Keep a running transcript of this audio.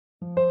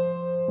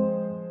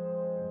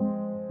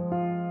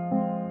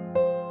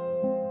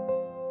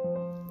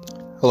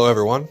Hello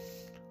everyone,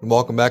 and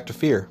welcome back to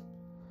Fear.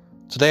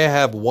 Today I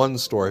have one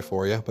story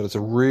for you, but it's a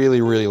really,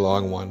 really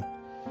long one.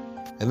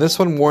 And this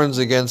one warns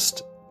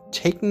against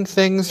taking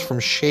things from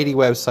shady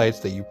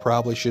websites that you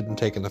probably shouldn't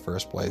take in the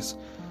first place.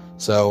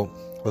 So,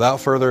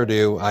 without further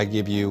ado, I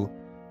give you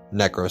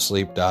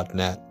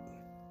necrosleep.net.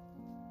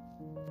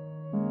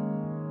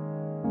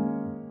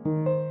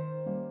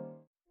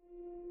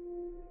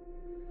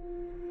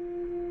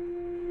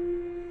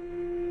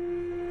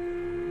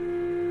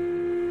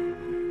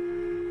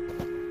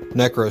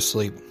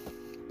 Necrosleep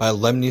by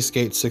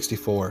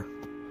Lemniskate64.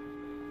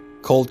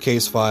 Cold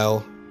case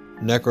file,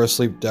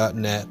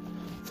 necrosleep.net,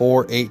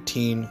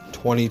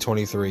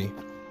 4/18/2023.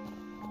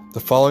 The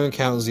following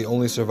account is the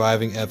only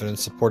surviving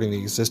evidence supporting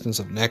the existence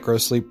of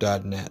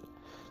necrosleep.net.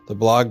 The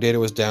blog data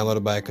was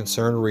downloaded by a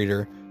concerned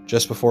reader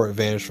just before it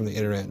vanished from the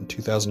internet in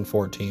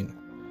 2014.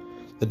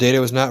 The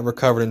data was not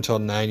recovered until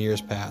 9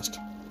 years passed.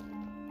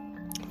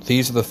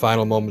 These are the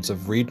final moments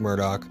of Reed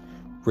Murdoch,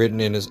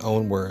 written in his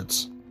own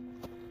words.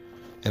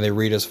 And they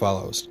read as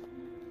follows.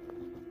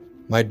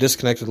 My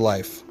Disconnected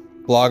Life.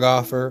 Blog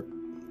author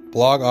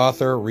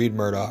Reed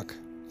Murdoch.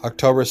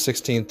 October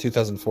 16,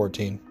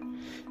 2014.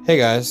 Hey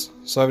guys,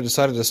 so I've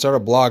decided to start a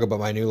blog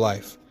about my new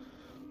life.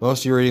 Most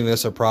of you reading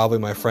this are probably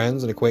my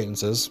friends and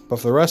acquaintances, but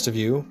for the rest of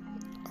you,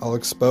 I'll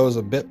expose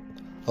a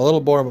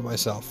little more about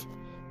myself.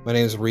 My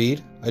name is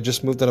Reed. I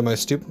just moved out of my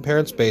stupid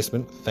parents'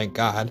 basement, thank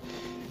God,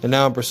 and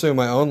now I'm pursuing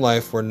my own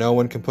life where no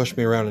one can push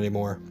me around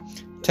anymore.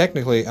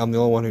 Technically, I'm the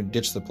only one who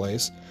ditched the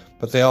place,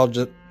 but they all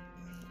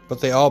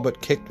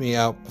but kicked me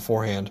out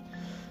beforehand.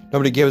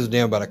 Nobody gives a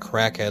damn about a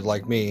crackhead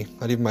like me,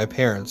 not even my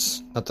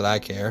parents, not that I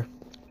care.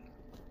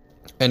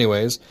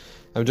 Anyways,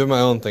 I'm doing my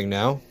own thing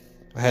now.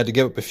 I had to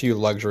give up a few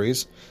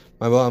luxuries.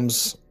 My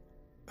mom's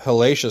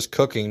hellacious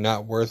cooking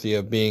not worthy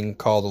of being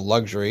called a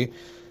luxury.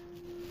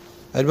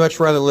 I'd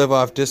much rather live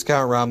off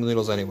discount ramen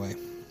noodles anyway.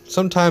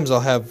 Sometimes I'll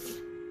have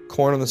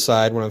corn on the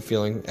side when I'm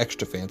feeling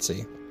extra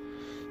fancy.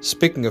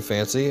 Speaking of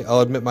fancy,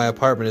 I'll admit my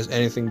apartment is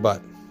anything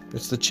but.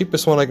 It's the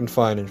cheapest one I can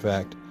find, in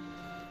fact.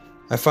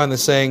 I find the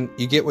saying,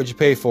 you get what you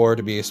pay for,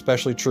 to be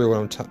especially true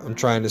when I'm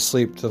trying to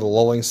sleep to the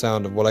lulling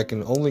sound of what I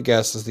can only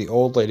guess is the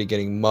old lady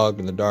getting mugged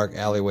in the dark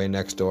alleyway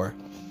next door.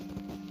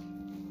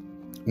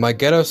 My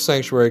ghetto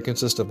sanctuary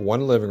consists of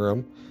one living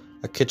room,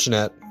 a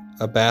kitchenette,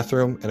 a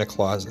bathroom, and a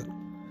closet.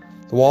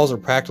 The walls are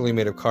practically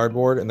made of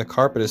cardboard, and the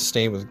carpet is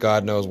stained with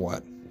God knows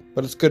what.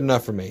 But it's good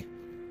enough for me.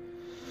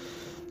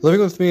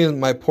 Living with me is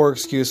my poor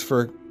excuse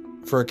for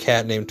a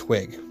cat named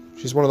Twig.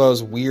 She's one of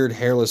those weird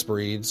hairless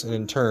breeds, and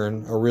in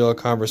turn, a real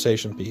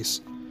conversation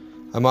piece.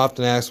 I'm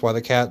often asked why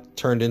the cat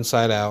turned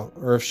inside out,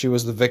 or if she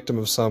was the victim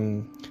of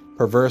some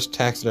perverse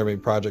taxidermy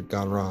project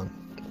gone wrong.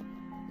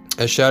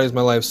 As shoddy as my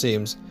life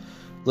seems,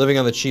 living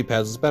on the cheap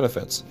has its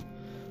benefits.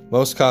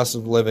 Most cost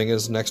of living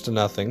is next to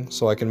nothing,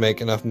 so I can make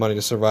enough money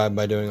to survive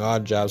by doing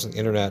odd jobs on the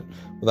internet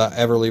without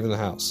ever leaving the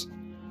house.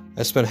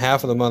 I spend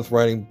half of the month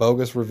writing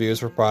bogus reviews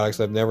for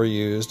products I've never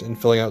used and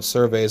filling out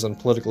surveys on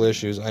political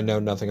issues I know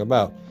nothing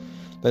about.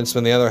 Then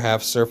spend the other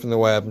half surfing the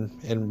web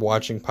and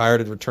watching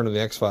pirated Return of the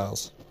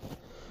X-Files.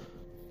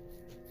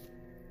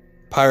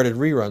 Pirated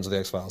reruns of the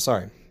X-Files,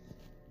 sorry.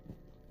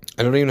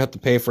 I don't even have to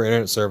pay for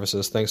internet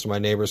services thanks to my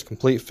neighbor's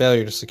complete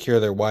failure to secure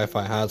their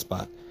Wi-Fi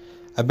hotspot.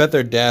 I bet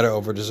their data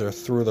overages are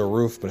through the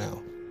roof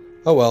now.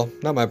 Oh well,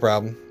 not my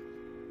problem.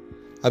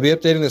 I'll be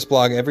updating this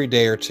blog every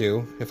day or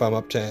two if I'm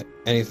up to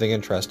anything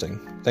interesting.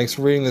 Thanks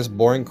for reading this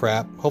boring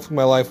crap. Hopefully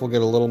my life will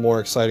get a little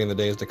more exciting in the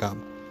days to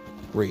come.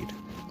 Read.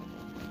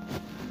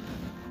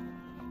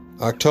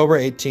 October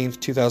 18th,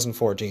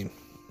 2014.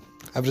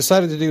 I've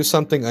decided to do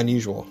something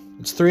unusual.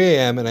 It's 3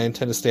 a.m. and I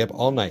intend to stay up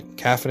all night,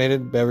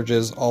 caffeinated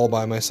beverages all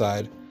by my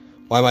side.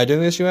 Why am I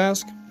doing this, you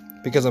ask?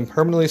 Because I'm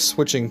permanently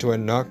switching to a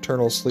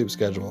nocturnal sleep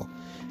schedule.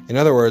 In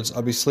other words,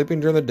 I'll be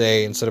sleeping during the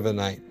day instead of at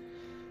night.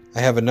 I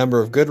have a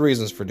number of good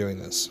reasons for doing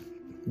this.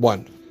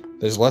 1.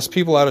 There's less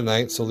people out at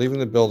night, so leaving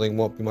the building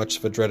won't be much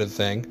of a dreaded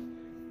thing.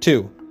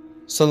 2.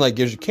 Sunlight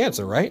gives you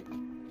cancer, right?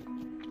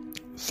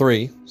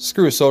 3.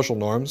 Screw social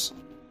norms.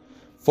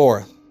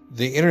 4.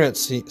 The internet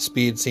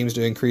speed seems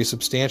to increase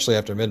substantially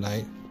after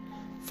midnight.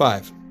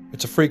 5.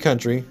 It's a free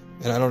country,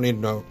 and I don't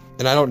need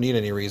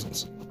any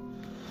reasons.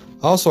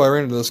 Also, I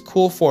ran into this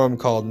cool forum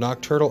called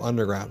Nocturnal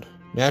Underground.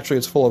 Naturally,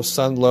 it's full of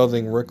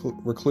sun-loathing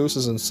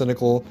recluses and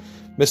cynical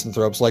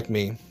misanthropes like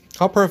me.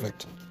 How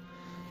perfect.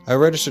 I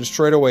registered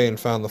straight away and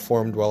found the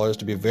forum dwellers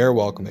to be very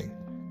welcoming.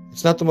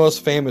 It's not the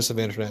most famous of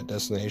internet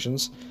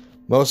destinations,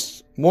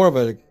 more of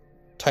a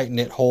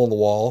tight-knit hole in the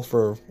wall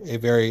for a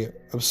very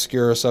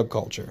obscure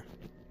subculture.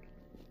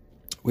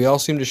 We all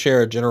seem to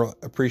share a general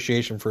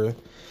appreciation for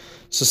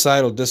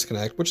societal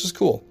disconnect, which is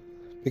cool,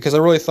 because I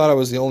really thought I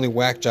was the only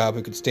whack job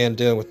who couldn't stand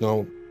dealing with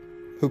normal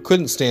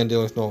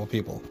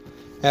people.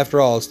 After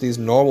all, it's these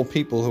normal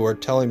people who are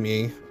telling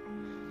me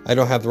I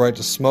don't have the right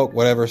to smoke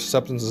whatever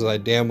substances I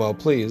damn well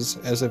please,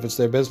 as if it's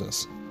their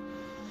business.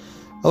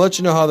 I'll let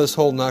you know how this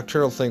whole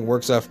nocturnal thing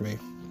works out for me.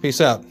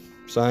 Peace out.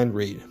 Signed,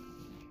 Reed.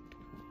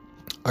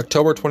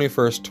 October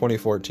 21st,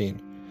 2014.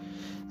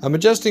 I'm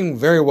adjusting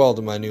very well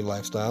to my new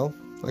lifestyle.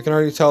 I can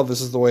already tell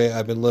this is the way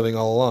I've been living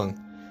all along.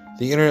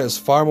 The internet is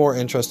a far more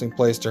interesting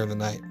place during the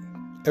night.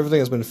 Everything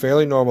has been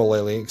fairly normal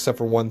lately, except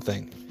for one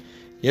thing.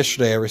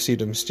 Yesterday I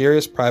received a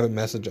mysterious private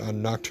message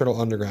on Nocturnal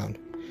Underground.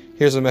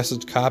 Here's a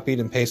message copied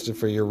and pasted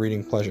for your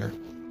reading pleasure.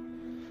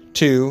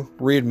 To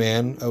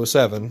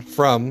Readman07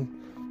 from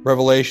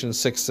Revelation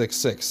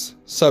 666.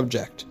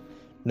 Subject,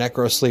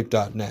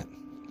 necrosleep.net.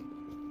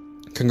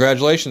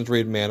 Congratulations,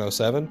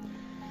 Readman07.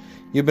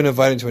 You've been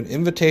invited to an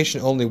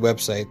invitation-only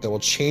website that will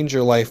change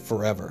your life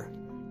forever.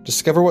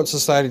 Discover what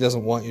society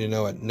doesn't want you to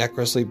know at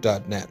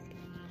necrosleep.net.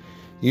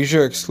 Use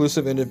your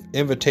exclusive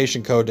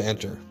invitation code to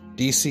enter,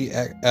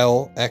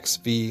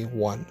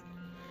 DCLXV1.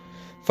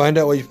 Find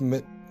out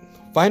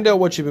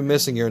what you've been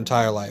missing your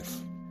entire life.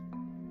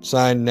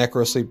 Signed,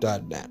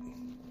 necrosleep.net.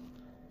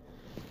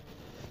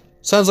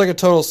 Sounds like a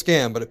total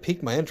scam, but it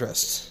piqued my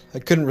interest. I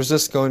couldn't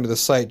resist going to the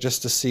site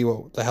just to see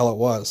what the hell it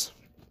was.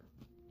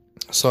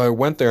 So I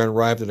went there and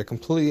arrived at a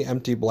completely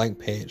empty blank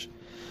page.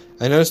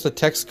 I noticed the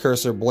text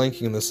cursor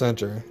blinking in the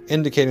center,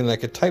 indicating that I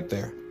could type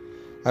there.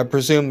 I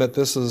presumed that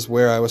this is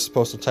where I was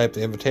supposed to type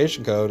the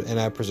invitation code, and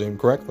I presumed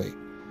correctly.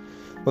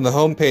 When the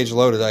home page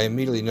loaded, I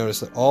immediately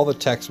noticed that all the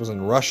text was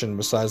in Russian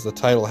besides the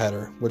title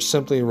header, which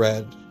simply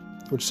said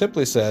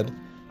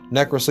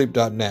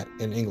necrosleep.net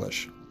in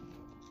English.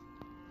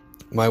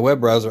 My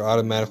web browser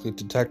automatically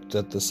detected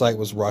that the site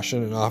was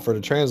Russian and offered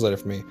a translator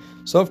for me,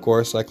 so of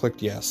course I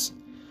clicked yes.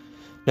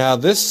 Now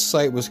this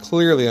site was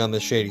clearly on the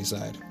shady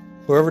side.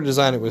 Whoever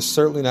designed it was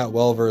certainly not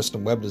well versed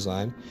in web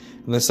design,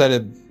 and the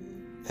site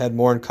had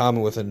more in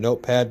common with a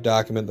notepad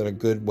document than a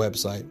good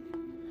website.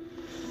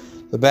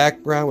 The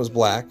background was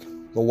black,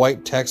 the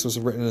white text was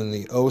written in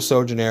the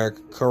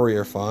oh-so-generic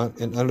Courier font,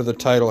 and under the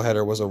title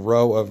header was a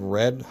row of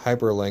red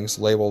hyperlinks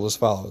labeled as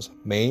follows: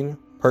 Main,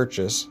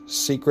 Purchase,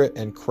 Secret,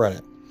 and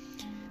Credit.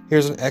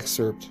 Here's an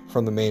excerpt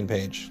from the main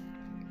page.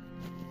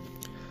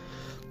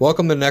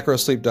 Welcome to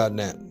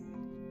necrosleep.net.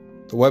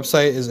 The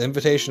website is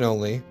invitation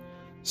only.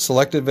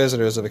 Selected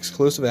visitors have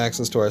exclusive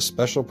access to our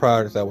special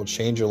product that will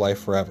change your life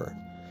forever.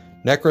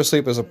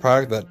 Necrosleep is a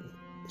product that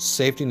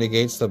safety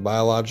negates the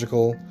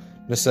biological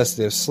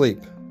necessity of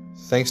sleep.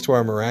 Thanks to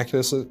our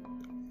miraculous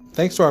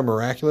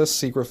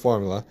secret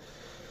formula,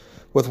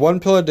 with one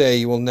pill a day,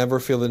 you will never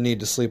feel the need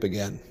to sleep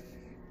again.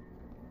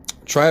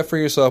 Try it for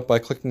yourself by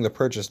clicking the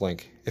purchase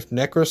link. If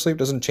Necrosleep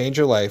doesn't change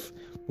your life,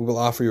 we will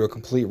offer you a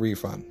complete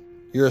refund.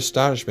 Your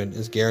astonishment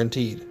is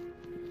guaranteed.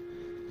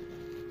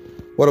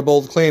 What a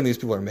bold claim these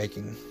people are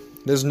making.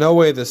 There's no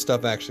way this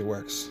stuff actually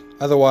works.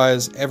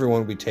 Otherwise, everyone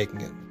would be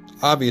taking it.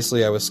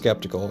 Obviously, I was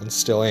skeptical, and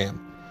still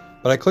am.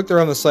 But I clicked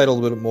around the site a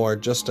little bit more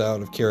just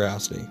out of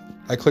curiosity.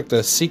 I clicked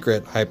the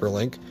secret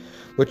hyperlink,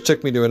 which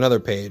took me to another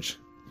page.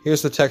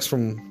 Here's the text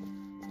from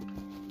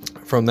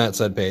that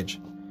said page.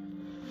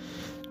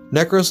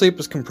 Necrosleep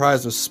is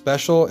comprised of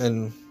special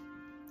and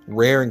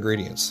rare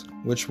ingredients,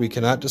 which we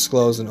cannot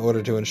disclose in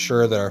order to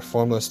ensure that our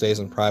formula stays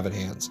in private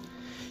hands.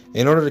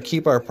 In order to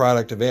keep our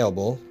product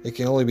available, it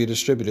can only be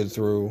distributed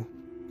through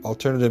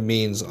alternative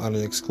means on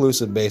an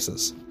exclusive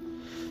basis.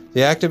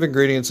 The active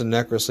ingredients in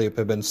Necrosleep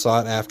have been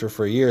sought after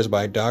for years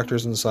by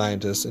doctors and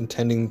scientists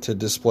intending to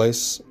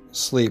displace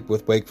sleep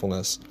with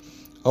wakefulness.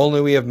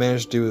 Only we have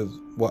managed to do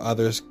what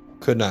others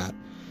could not,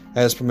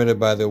 as permitted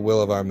by the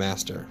will of our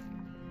master.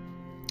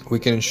 We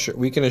can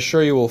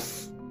assure you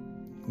with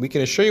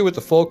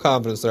the full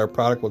confidence that our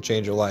product will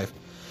change your life,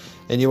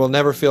 and you will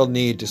never feel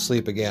need to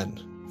sleep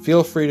again.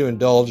 Feel free to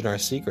indulge in our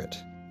secret.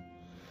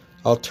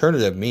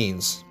 Alternative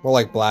means, more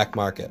like black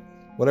market.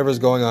 Whatever's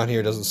going on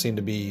here doesn't seem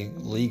to be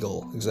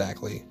legal,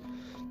 exactly.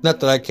 Not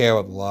that I care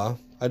about the law.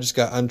 I just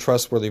got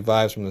untrustworthy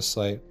vibes from this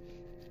site.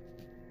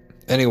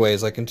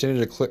 Anyways, I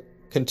continued on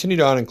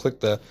and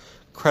clicked the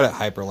credit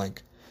hyperlink.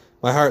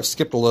 My heart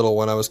skipped a little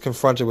when I was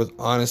confronted with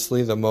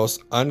honestly the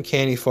most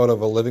uncanny photo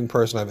of a living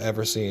person I've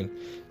ever seen.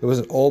 It was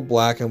an old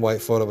black and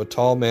white photo of a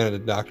tall man in a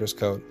doctor's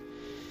coat.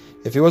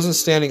 If he wasn't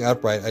standing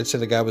upright, I'd say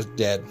the guy was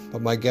dead,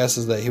 but my guess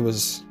is that he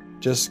was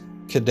just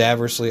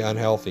cadaverously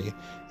unhealthy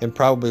and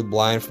probably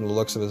blind from the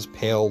looks of his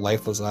pale,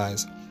 lifeless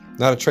eyes.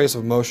 Not a trace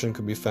of emotion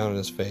could be found in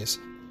his face.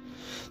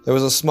 There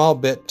was a small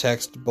bit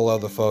text below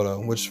the photo,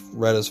 which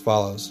read as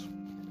follows.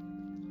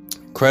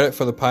 Credit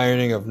for the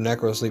pioneering of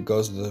Necrosleep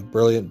goes to the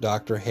brilliant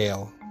Dr.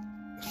 Hale.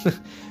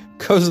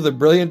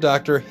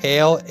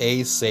 Hale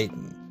A.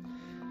 Satan.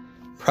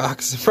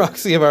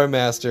 Proxy of our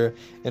master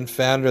and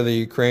founder of the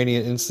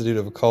Ukrainian Institute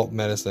of Occult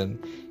Medicine.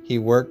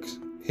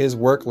 His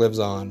work lives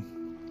on.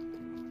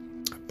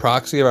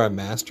 Proxy of our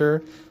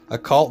master?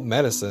 Occult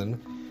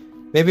medicine?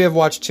 Maybe I've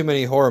watched too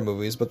many horror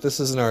movies, but this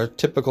isn't our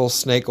typical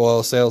snake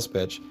oil sales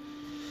pitch.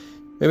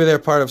 Maybe they're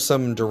part of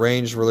some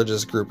deranged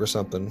religious group or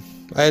something.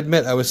 I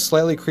admit I was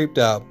slightly creeped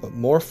out, but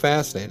more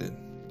fascinated.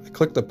 I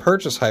clicked the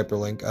purchase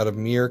hyperlink out of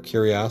mere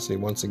curiosity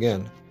once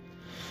again.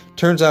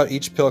 Turns out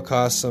each pill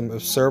costs some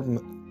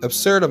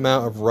absurd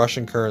amount of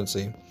Russian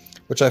currency,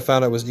 which I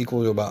found out was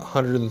equal to about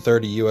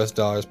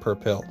 $130 per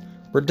pill.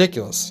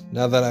 Ridiculous.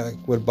 Not that I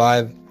would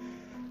buy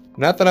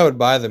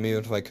them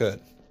even if I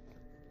could.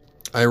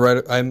 I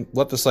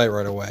let the site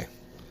right away.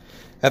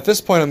 At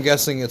this point, I'm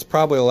guessing it's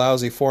probably a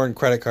lousy foreign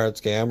credit card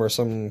scam or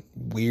some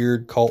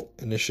weird cult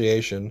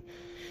initiation.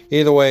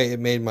 Either way, it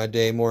made my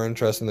day more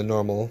interesting than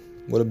normal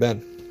would have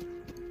been.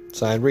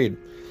 Signed, Reed.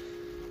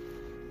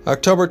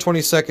 October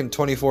 22nd,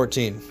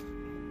 2014.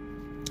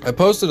 I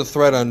posted a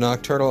thread on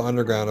Nocturnal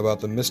Underground about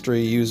the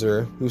mystery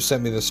user who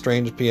sent me the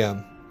strange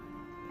PM.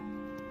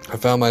 I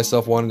found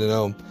myself wanting to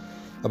know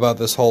about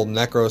this whole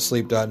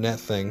necrosleep.net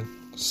thing,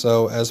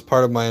 so as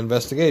part of my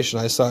investigation,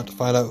 I sought to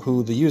find out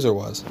who the user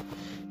was.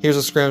 Here's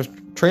a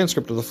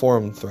transcript of the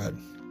forum thread.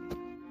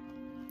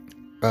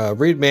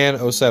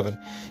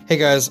 Readman07. Hey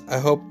guys, I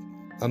hope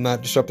I'm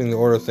not disrupting the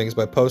order of things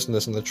by posting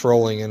this in the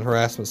trolling and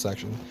harassment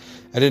section.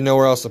 I didn't know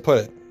where else to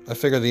put it. I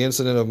figured the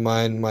incident of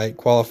mine might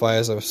qualify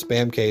as a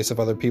spam case if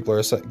other people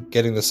are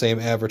getting the same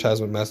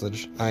advertisement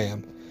message I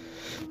am.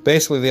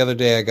 Basically, the other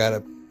day I got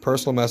a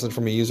personal message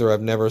from a user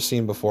I've never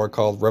seen before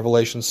called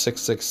Revelation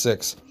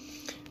 666,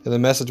 and the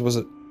message was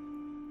an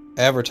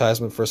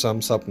advertisement for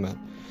some supplement.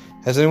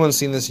 Has anyone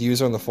seen this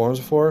user on the forums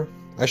before?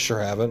 I sure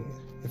haven't.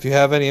 If you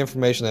have any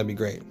information, that'd be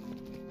great.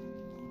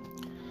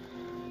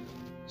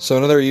 So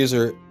another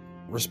user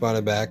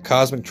responded back,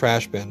 Cosmic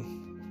Trash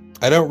Bin.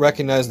 I don't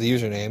recognize the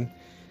username.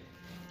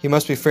 He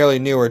must be fairly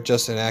new or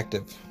just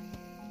inactive.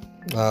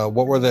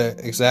 What were the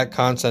exact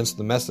contents of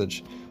the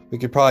message? We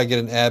could probably get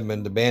an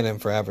admin to ban him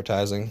for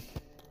advertising.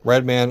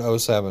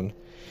 Redman07.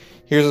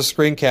 Here's a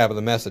screen cap of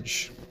the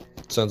message.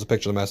 Sends a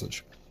picture of the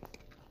message.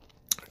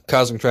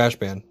 Cosmic Trash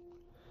Bin.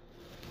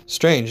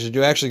 Strange, did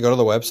you actually go to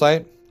the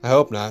website? I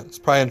hope not. It's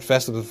probably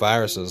infested with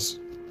viruses.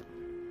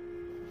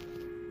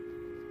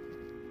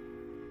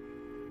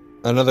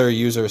 Another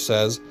user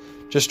says,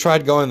 just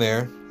tried going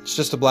there. It's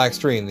just a black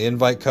screen. The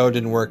invite code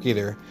didn't work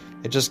either.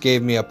 It just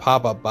gave me a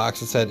pop-up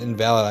box that said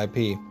invalid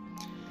IP.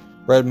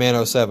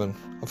 Redman07.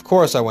 Of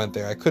course I went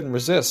there. I couldn't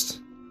resist.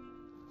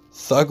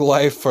 Thug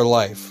life for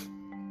life.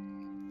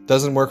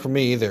 Doesn't work for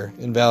me either.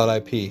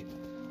 Invalid IP.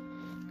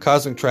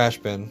 Cosmic Trash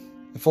Bin.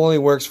 If only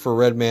works for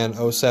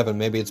Redman07,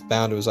 maybe it's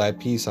bound to his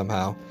IP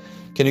somehow.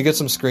 Can you get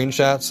some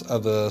screenshots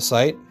of the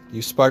site?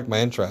 You sparked my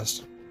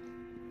interest.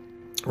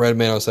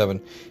 Redman07.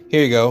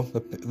 Here you go.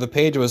 The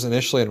page was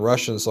initially in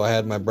Russian, so I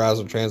had my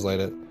browser translate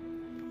it.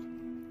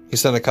 He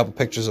sent a couple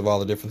pictures of all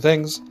the different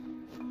things.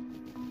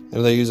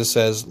 Another user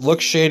says,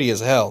 looks shady as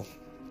hell.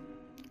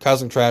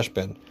 Cosmic Trash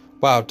Bin.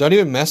 Wow, don't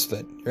even mess with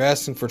it. You're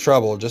asking for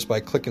trouble just by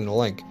clicking the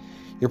link.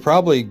 You're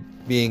probably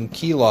being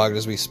keylogged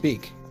as we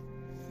speak.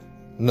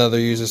 Another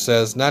user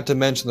says, not to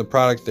mention the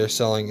product they're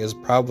selling is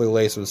probably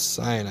laced with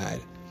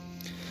cyanide.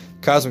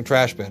 Cosmic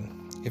Trash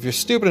Bin. If you're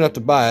stupid enough to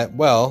buy it,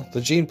 well,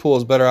 the gene pool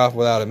is better off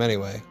without him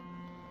anyway.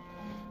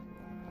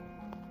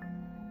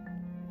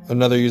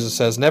 Another user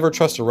says, never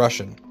trust a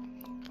Russian.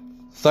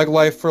 Thug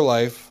life for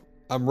life.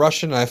 I'm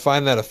Russian and I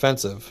find that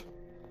offensive.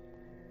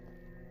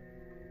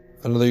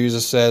 Another user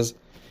says,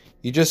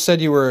 you just said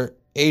you were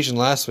Asian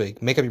last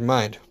week. Make up your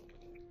mind.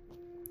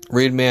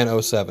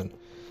 Readman07.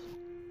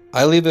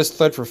 I leave this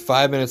thread for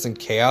 5 minutes and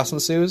chaos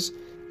ensues.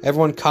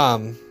 Everyone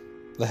calm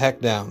the heck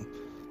down.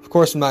 Of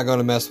course I'm not going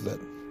to mess with it.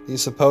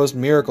 These supposed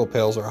miracle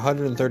pills are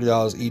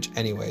 $130 each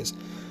anyways.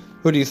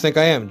 Who do you think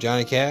I am,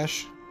 Johnny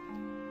Cash?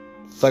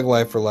 Thug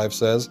Life for Life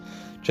says,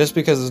 just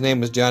because his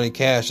name was Johnny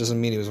Cash doesn't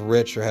mean he was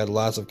rich or had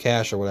lots of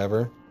cash or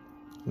whatever.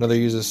 Another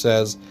user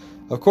says,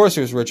 of course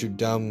he was rich, you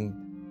dumb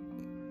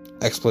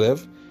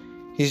expletive.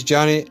 He's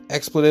Johnny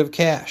Expletive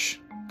Cash.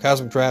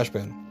 Cosmic Trash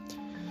Bin.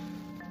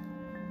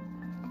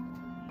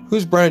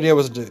 Whose bright idea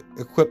was to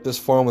equip this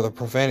forum with a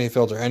profanity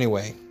filter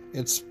anyway?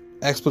 It's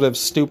expletive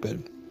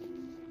stupid.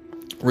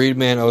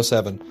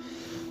 Readman07.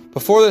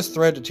 Before this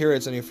thread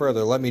deteriorates any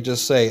further, let me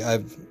just say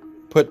I've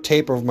put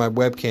tape over my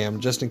webcam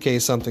just in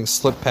case something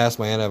slipped past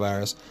my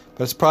antivirus,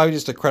 but it's probably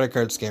just a credit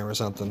card scam or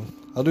something.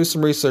 I'll do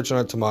some research on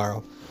it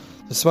tomorrow.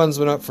 The sun's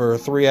been up for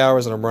 3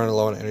 hours and I'm running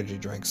low on energy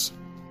drinks.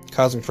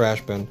 Cosmic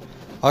Trash Bin.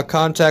 I'll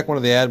contact one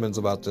of the admins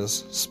about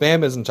this.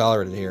 Spam isn't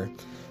tolerated here.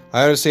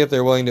 I ought to see if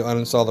they're willing to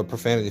uninstall the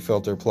profanity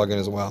filter plugin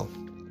as well.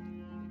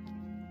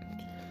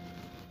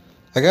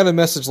 I got a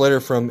message later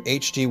from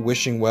HD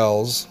Wishing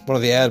Wells, one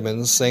of the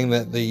admins, saying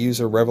that the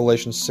user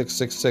Revelation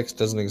 666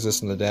 doesn't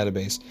exist in the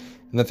database,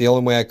 and that the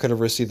only way I could have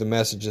received the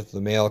message if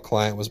the mail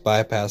client was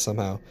bypassed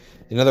somehow.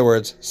 In other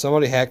words,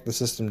 somebody hacked the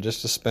system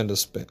just to send a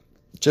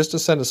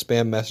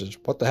spam message.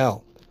 What the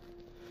hell?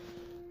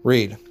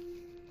 Read.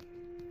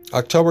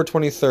 October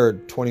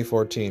 23rd,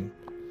 2014.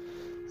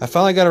 I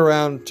finally got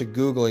around to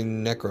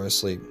Googling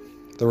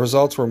necrosleep. The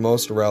results were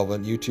most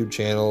irrelevant, YouTube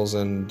channels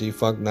and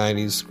defunct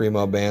 90s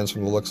screamo bands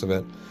from the looks of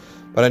it.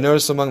 But I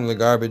noticed among the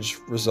garbage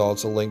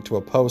results a link to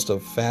a post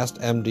of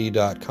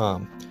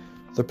fastmd.com.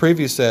 The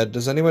preview said,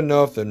 does anyone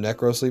know if the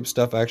necrosleep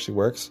stuff actually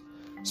works?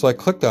 So I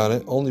clicked on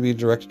it, only to be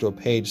directed to a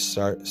page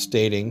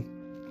stating,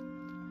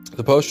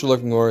 the post you're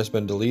looking for has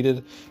been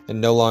deleted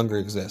and no longer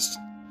exists.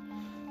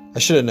 I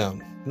should have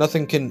known.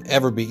 Nothing can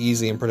ever be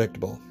easy and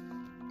predictable.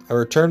 I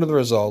returned to the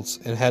results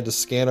and had to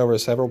scan over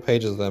several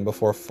pages of them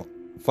before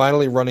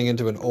finally running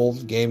into an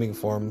old gaming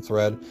forum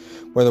thread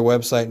where the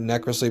website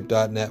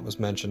necrosleep.net was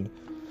mentioned.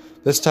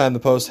 This time the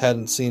post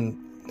hadn't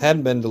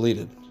hadn't been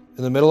deleted.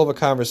 In the middle of a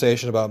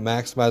conversation about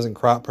maximizing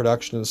crop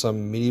production in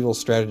some medieval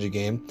strategy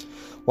game,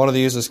 one of the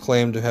users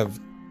claimed to have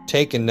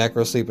taken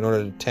NecroSleep in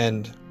order to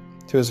tend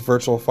to his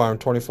virtual farm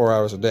 24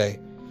 hours a day.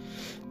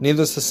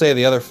 Needless to say,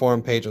 the other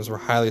forum patrons were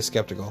highly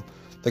skeptical.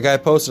 The guy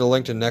posted a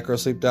link to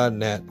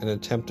necrosleep.net in an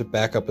attempt to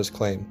back up his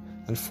claim,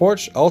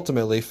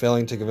 ultimately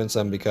failing to convince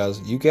them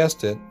because, you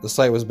guessed it, the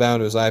site was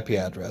bound to his IP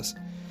address.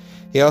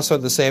 He also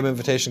had the same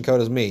invitation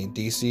code as me,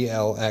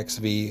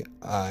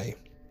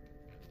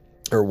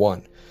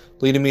 DCLXVI1,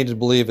 leading me to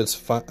believe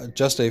it's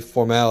just a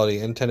formality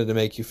intended to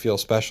make you feel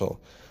special.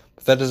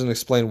 But that doesn't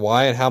explain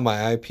why and how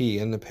my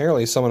IP, and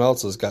apparently someone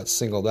else's, got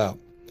singled out.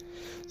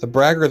 The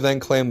bragger then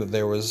claimed that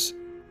there was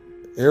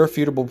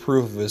irrefutable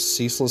proof of his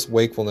ceaseless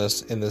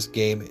wakefulness in this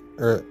game,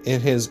 or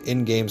in his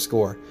in-game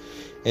score,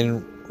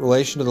 in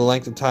relation to the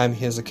length of time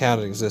his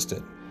account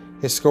existed.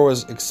 His score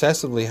was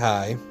excessively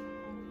high,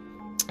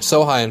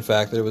 so high in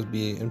fact that it would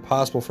be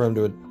impossible for him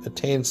to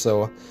attain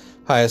so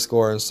high a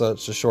score in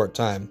such a short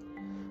time,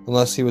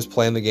 unless he was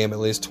playing the game at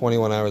least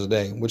 21 hours a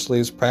day, which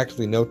leaves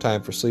practically no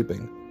time for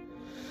sleeping.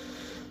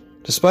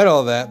 Despite all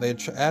of that, they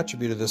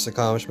attributed this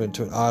accomplishment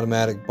to an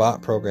automatic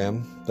bot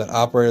program that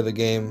operated the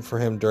game for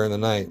him during the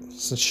night.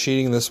 Since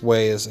cheating this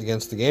way is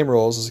against the game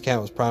rules, his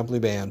account was promptly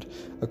banned,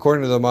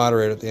 according to the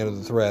moderator at the end of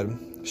the thread.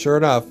 Sure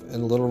enough,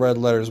 in little red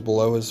letters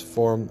below his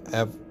forum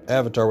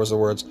avatar was the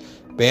words,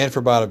 "Banned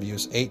for bot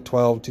abuse,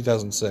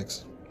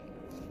 8/12/2006.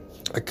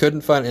 I couldn't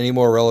find any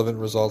more relevant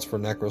results for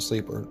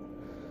NecroSleep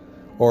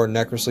or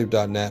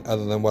necrosleep.net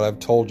other than what I've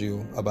told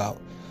you about.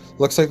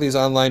 Looks like these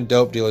online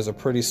dope dealers are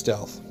pretty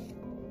stealth.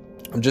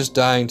 I'm just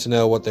dying to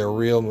know what their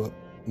real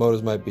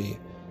motives might be,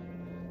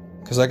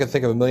 because I can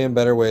think of a million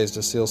better ways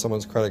to steal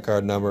someone's credit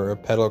card number or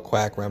peddle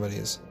quack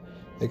remedies.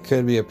 It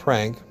could be a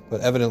prank,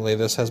 but evidently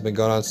this has been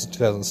going on since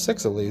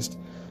 2006 at least.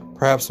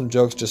 Perhaps some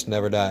jokes just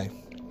never die."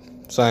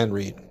 Signed,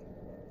 Reed.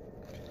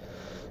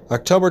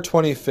 October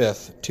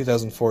 25th,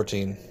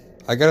 2014.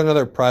 I got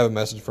another private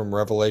message from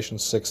Revelation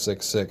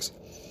 666.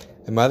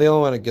 Am I the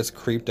only one that gets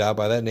creeped out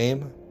by that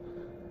name?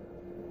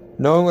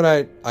 Knowing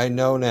what I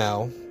know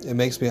now, it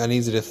makes me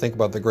uneasy to think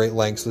about the great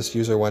lengths this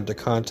user went to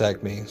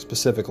contact me,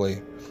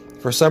 specifically.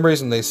 For some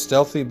reason, they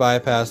stealthily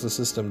bypassed the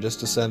system just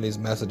to send these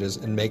messages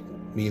and make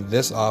me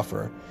this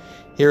offer.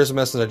 Here's a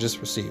message I just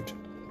received.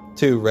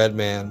 To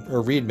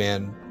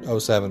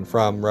Reedman07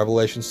 from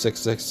Revelation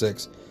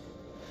 666.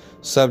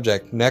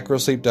 Subject,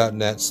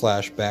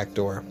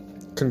 necrosleep.net/backdoor.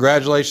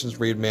 Congratulations,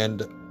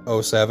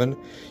 Reedman07.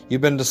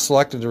 You've been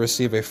selected to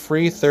receive a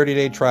free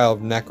 30-day trial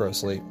of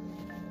NecroSleep.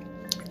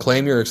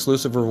 Claim your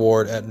exclusive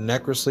reward at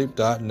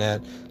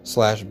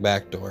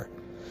necrosleep.net/backdoor.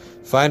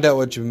 Find out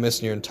what you've missed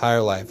in your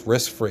entire life,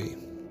 risk-free.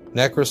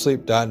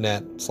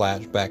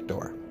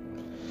 necrosleep.net/backdoor.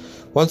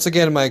 Once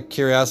again, my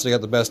curiosity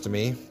got the best of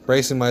me.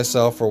 Bracing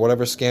myself for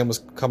whatever scam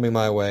was coming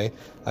my way,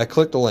 I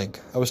clicked a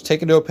link. I was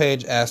taken to a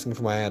page asking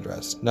for my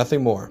address.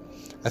 Nothing more.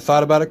 I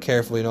thought about it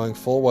carefully, knowing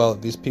full well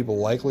that these people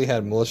likely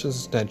had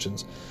malicious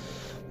intentions.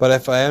 But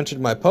if I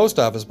entered my post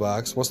office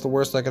box, what's the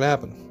worst that could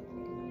happen?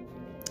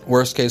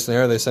 Worst case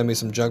scenario, they send me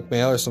some junk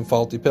mail or some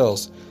faulty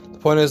pills. The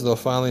point is, they'll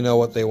finally know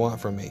what they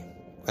want from me.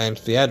 I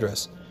entered the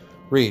address.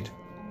 Read.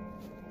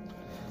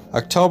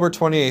 October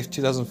 28th,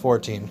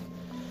 2014.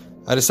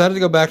 I decided to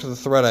go back to the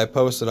thread I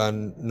posted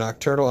on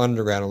Nocturnal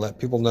Underground and let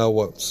people know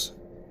what's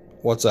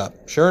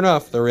up. Sure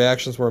enough, the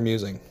reactions were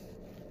amusing.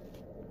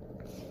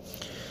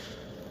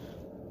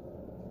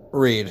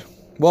 Read.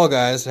 Well,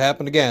 guys, it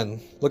happened again.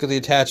 Look at the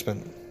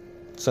attachment.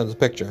 Sends a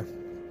picture.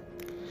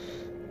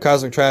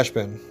 Cosmic Trash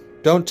Bin.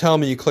 Don't tell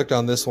me you clicked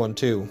on this one,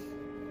 too.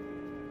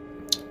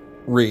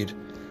 Read.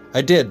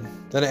 I did.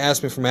 Then it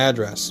asked me for my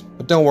address.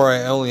 But don't worry,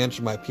 I only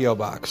entered my P.O.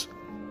 box.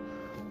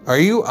 Are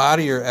you out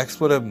of your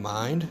expletive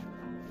mind?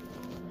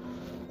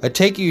 I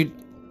take you,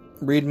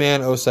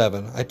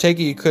 Reedman07. I take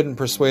it you couldn't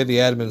persuade the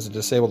admins to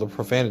disable the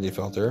profanity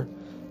filter.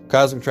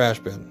 Cosmic Trash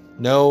Bin.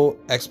 No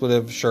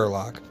expletive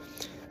Sherlock.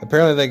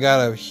 Apparently they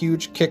got a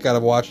huge kick out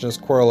of watching us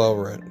quarrel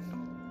over it.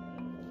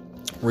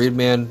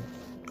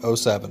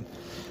 Reedman07.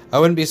 I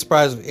wouldn't be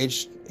surprised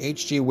if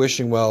H.G.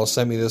 Wishingwell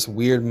sent me this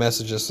weird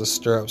message just to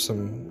stir up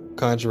some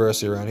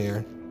controversy around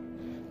here.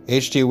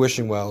 H.G.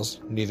 Wishingwells.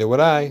 Neither would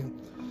I.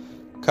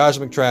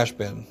 Cosmic Trash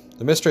Bin.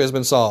 The mystery has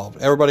been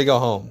solved. Everybody go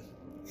home.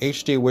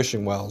 H.G.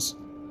 Wishingwells.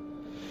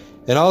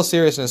 In all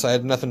seriousness, I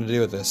had nothing to do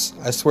with this.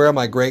 I swear on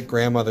my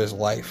great-grandmother's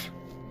life.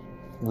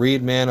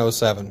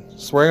 Reedman07.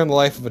 Swearing on the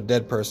life of a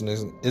dead person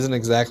isn't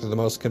exactly the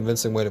most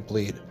convincing way to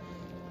plead.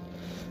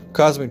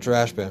 Cosmic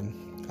Trash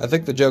Bin. I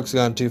think the joke's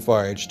gone too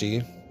far,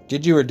 H.D.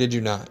 Did you or did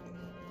you not?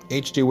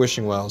 H.D.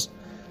 Wishingwells.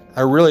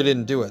 I really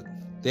didn't do it.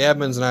 The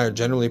admins and I are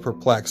generally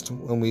perplexed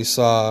when we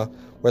saw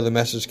where the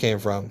message came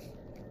from.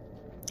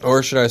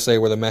 Or should I say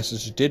where the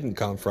message didn't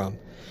come from.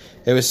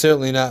 It was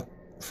certainly not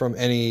from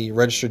any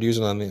registered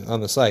user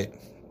on the site.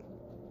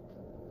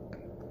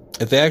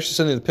 If they actually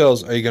send you the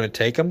pills, are you going to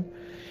take them?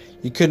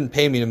 You couldn't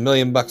pay me $1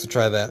 million to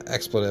try that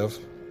expletive.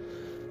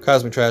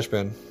 Cosmic Trash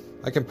Bin.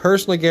 I can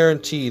personally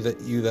guarantee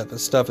that the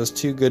stuff is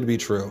too good to be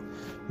true.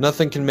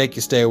 Nothing can make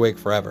you stay awake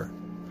forever.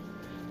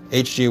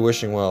 H.G.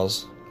 Wishing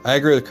Wells. I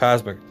agree with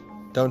Cosmic.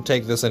 Don't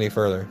take this any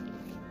further.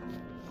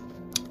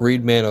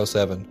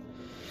 Reedman07.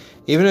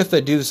 Even if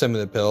they do send me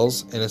the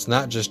pills, and it's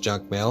not just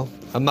junk mail,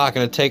 I'm not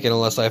going to take it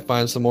unless I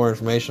find some more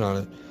information on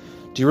it.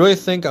 Do you really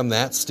think I'm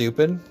that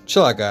stupid?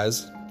 Chill out,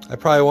 guys. I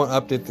probably won't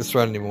update this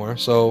thread anymore,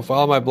 so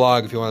follow my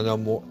blog if you want to know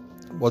more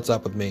what's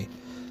up with me.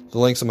 The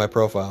link's in my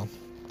profile.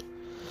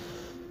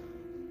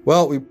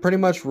 Well, we pretty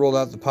much ruled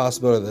out the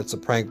possibility that it's a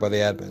prank by the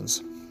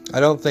admins. I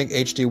don't think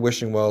H.D.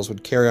 Wishing Wells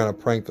would carry on a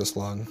prank this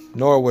long,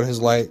 nor would he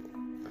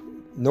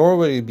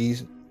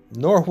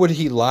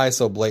lie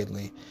so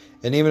blatantly.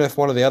 And even if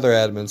one of the other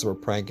admins were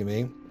pranking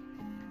me,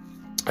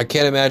 I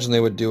can't imagine they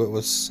would do it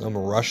with some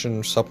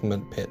Russian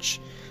supplement pitch.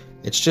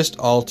 It's just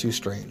all too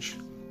strange.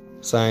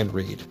 Signed,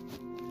 Reed.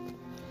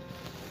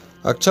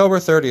 October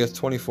 30th,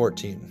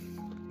 2014.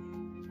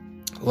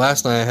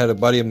 Last night I had a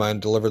buddy of mine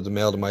deliver the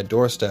mail to my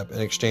doorstep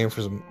in exchange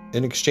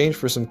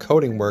for some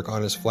coding work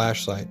on his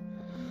Flash site.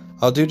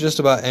 I'll do just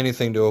about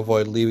anything to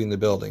avoid leaving the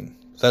building.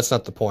 That's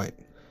not the point.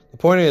 The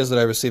point is that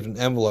I received an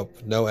envelope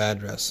with no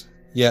address.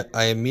 Yet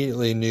I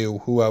immediately knew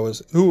who it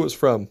was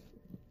from.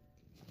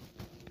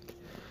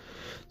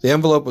 The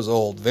envelope was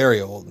old,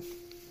 very old,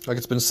 like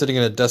it's been sitting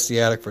in a dusty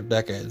attic for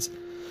decades.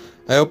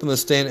 I opened the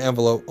stained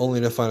envelope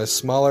only to find a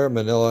smaller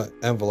manila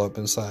envelope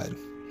inside.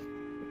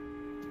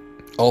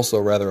 Also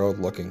rather old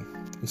looking.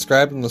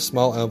 Inscribed in the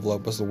small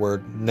envelope was the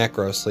word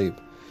Necro Sleep,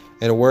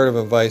 and a word of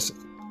advice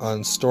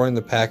on storing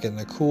the packet in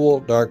a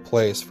cool, dark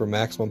place for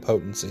maximum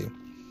potency.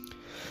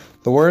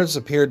 The words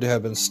appeared to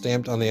have been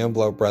stamped on the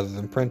envelope rather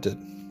than printed.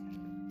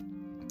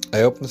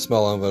 I opened the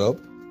small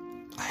envelope,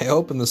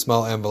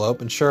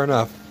 and sure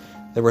enough,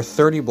 there were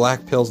 30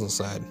 black pills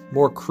inside,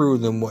 more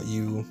crude than what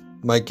you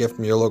might get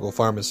from your local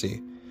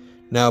pharmacy.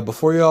 Now,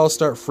 before you all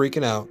start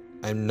freaking out,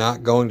 I'm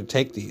not going to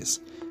take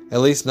these.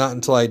 At least not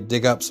until I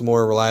dig up some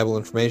more reliable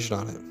information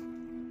on it.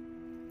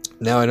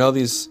 Now, I know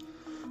these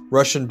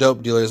Russian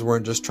dope dealers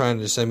weren't just trying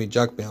to send me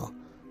junk mail.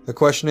 The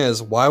question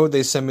is, why would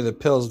they send me the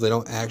pills if they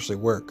don't actually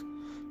work?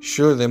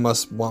 Surely they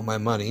must want my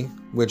money,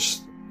 which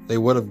they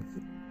would have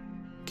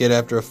get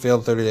after a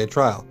failed 30-day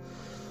trial.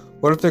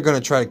 What if they're going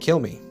to try to kill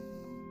me?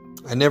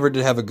 I never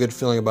did have a good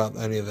feeling about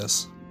any of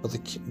this,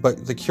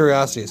 but the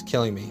curiosity is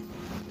killing me.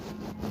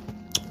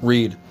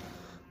 Read.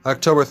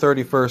 October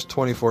 31st,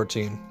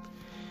 2014.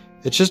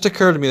 It just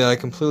occurred to me that I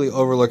completely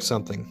overlooked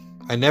something.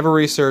 I never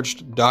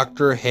researched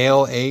Dr.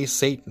 Hale A.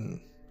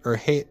 Satan, or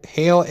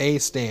Hale A.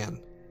 Stan.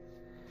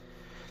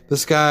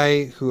 This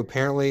guy who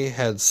apparently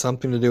had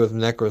something to do with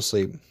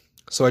necrosleep.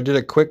 So I did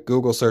a quick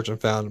Google search and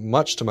found,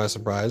 much to my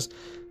surprise,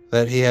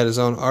 that he had his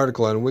own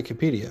article on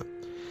Wikipedia.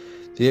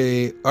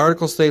 The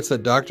article states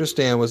that Dr.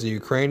 Stan was a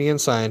Ukrainian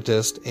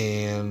scientist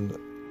and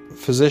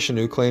physician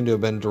who claimed to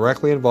have been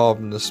directly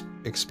involved in the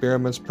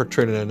experiments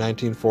portrayed in a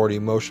 1940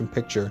 motion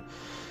picture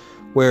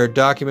where it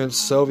documents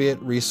Soviet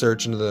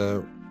research into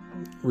the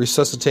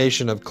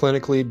resuscitation of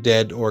clinically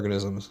dead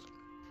organisms.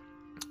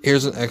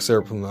 Here's an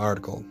excerpt from the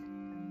article.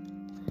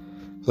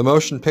 The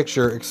motion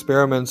picture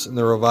Experiments in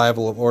the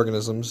Revival of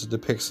Organisms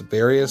depicts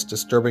various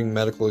disturbing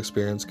medical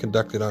experiments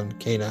conducted on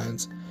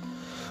canines,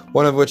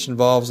 one of which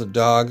involves a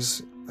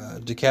dog's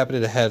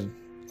decapitated head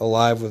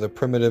alive with a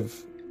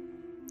primitive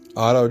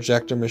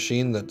auto-ejector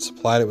machine that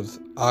supplied it with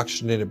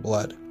oxygenated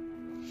blood.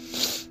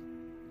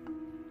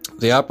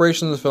 The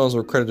operations of the films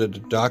were credited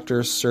to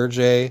Dr.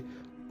 Sergei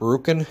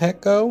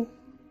Brukenhenko.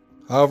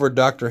 However,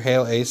 Dr.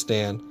 Hale A.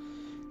 Stan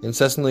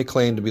incessantly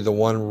claimed to be the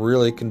one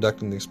really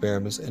conducting the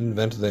experiments and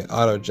invented the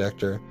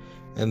auto-ejector,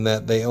 and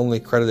that they only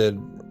credited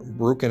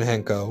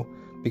Brukenhenko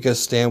because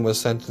Stan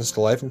was sentenced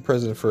to life in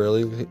prison for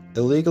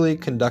illegally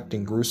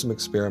conducting gruesome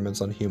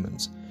experiments on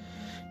humans.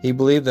 He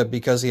believed that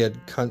because he had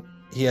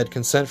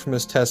consent from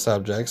his test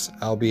subjects,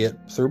 albeit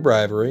through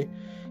bribery,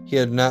 he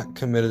had not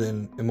committed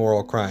an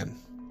immoral crime.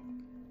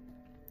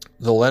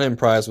 The Lenin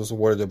Prize was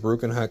awarded to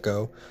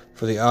Brukenhenko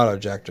for the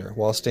auto-ejector,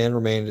 while Stan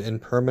remained in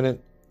permanent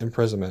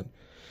imprisonment.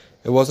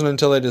 It wasn't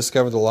until they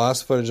discovered the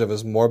lost footage of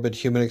his morbid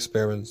human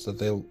experiments that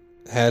they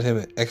had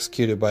him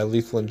executed by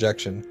lethal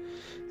injection.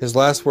 His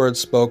last words,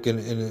 spoken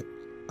in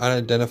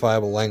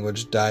unidentifiable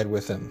language, died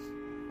with him.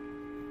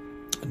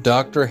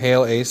 Dr.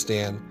 Hale A.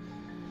 Stan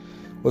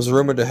was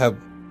rumored to have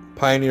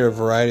pioneered a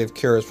variety of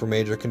cures for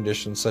major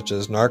conditions such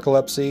as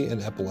narcolepsy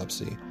and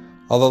epilepsy.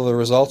 Although the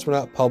results were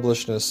not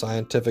published in a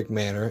scientific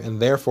manner,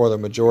 and therefore the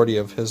majority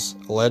of his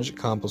alleged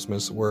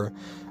accomplishments were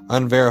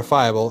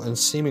unverifiable and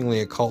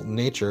seemingly occult in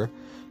nature,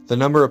 the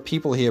number of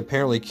people he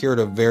apparently cured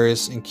of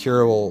various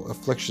incurable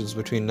afflictions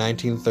between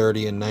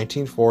 1930 and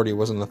 1940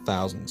 was in the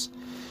thousands.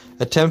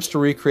 Attempts to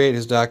recreate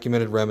his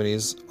documented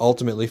remedies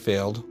ultimately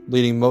failed,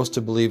 leading most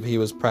to believe he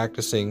was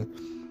practicing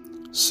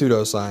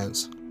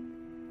pseudoscience.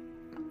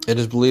 It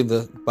is believed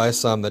that by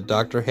some that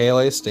Dr. Hale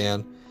A.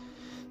 Stan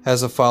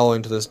has a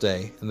following to this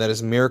day, and that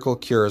his miracle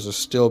cures are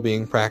still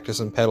being practiced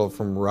and peddled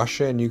from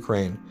Russia and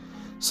Ukraine.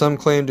 Some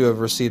claim to have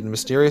received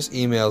mysterious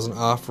emails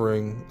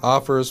and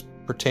offers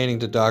pertaining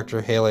to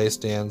Dr. Hale A.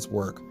 Stan's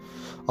work.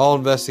 All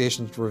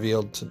investigations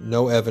revealed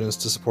no evidence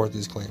to support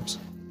these claims.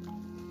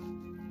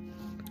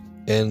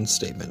 End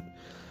statement.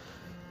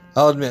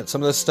 I'll admit,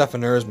 some of this stuff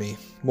unnerves me.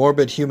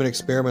 Morbid human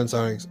experiments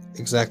aren't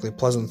exactly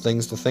pleasant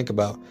things to think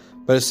about,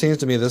 but it seems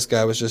to me this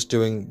guy was just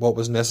doing what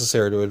was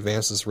necessary to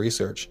advance this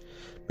research.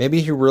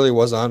 Maybe he really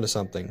was onto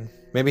something.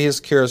 Maybe his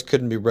cures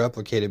couldn't be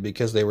replicated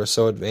because they were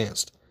so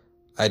advanced.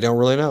 I don't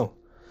really know.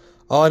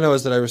 All I know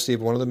is that I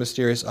received one of the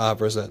mysterious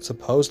offers that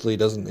supposedly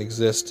doesn't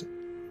exist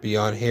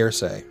beyond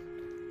hearsay.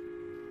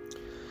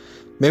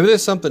 Maybe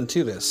there's something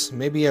to this.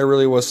 Maybe I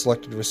really was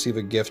selected to receive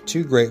a gift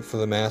too great for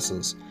the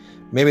masses.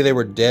 Maybe they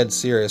were dead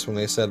serious when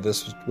they said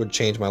this would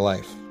change my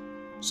life.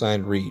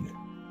 Signed, Reed.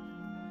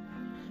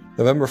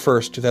 November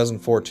 1st,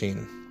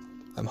 2014.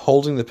 I'm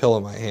holding the pill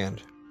in my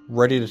hand,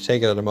 ready to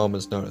take it at a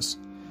moment's notice.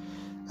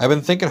 I've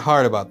been thinking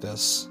hard about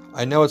this.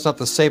 I know it's not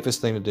the safest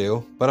thing to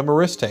do, but I'm a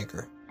risk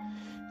taker.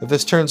 If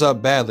this turns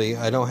out badly,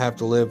 I don't have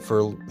to live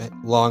for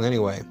long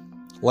anyway.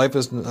 Life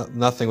is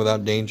nothing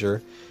without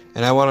danger,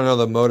 and I want to know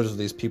the motives of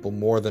these people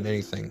more than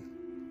anything.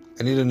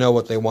 I need to know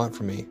what they want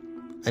from me.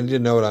 I need to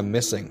know what I'm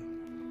missing.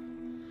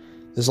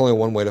 There's only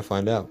one way to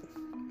find out.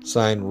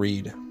 Signed,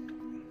 Reed.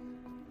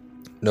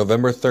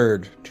 November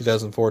 3rd,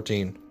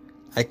 2014.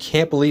 I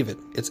can't believe it.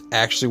 It's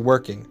actually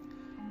working.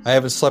 I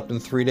haven't slept in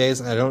 3 days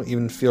and I don't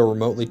even feel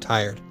remotely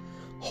tired.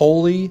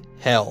 Holy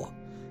hell.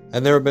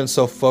 I've never been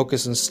so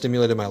focused and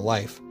stimulated in my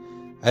life.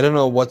 I don't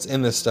know what's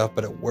in this stuff,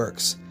 but it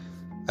works.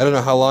 I don't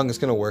know how long it's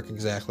going to work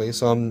exactly,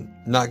 so I'm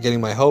not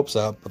getting my hopes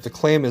up, but the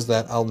claim is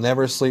that I'll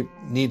never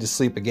need to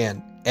sleep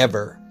again.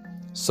 Ever.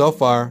 So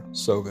far,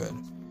 so good.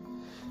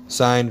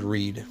 Signed,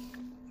 Reed.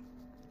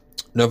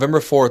 November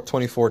 4th,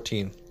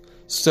 2014.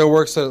 Still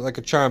works like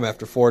a charm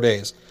after 4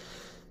 days.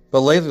 But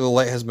lately the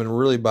light has been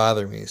really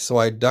bothering me, so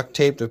I duct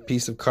taped a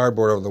piece of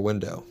cardboard over the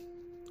window.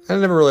 I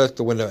never really like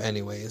the window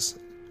anyways.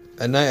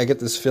 At night I get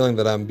this feeling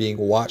that I'm being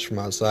watched from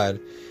outside,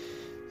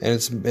 and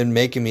it's been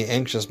making me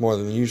anxious more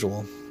than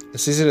usual.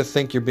 It's easy to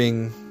think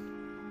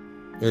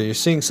you're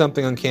seeing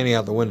something uncanny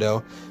out the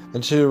window,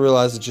 until you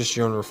realize it's just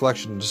your own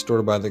reflection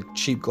distorted by the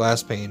cheap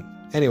glass pane.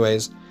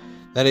 Anyways,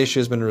 that issue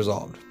has been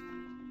resolved.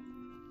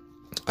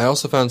 I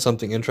also found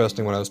something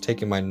interesting when I was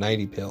taking my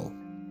nightly pill.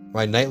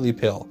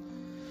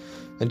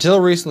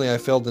 Until recently, I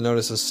failed to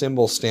notice a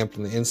symbol stamped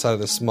on the inside of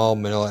the small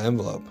manila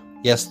envelope.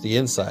 Yes, the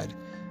inside.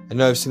 I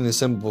know I've seen this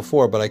symbol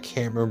before, but I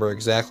can't remember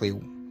exactly.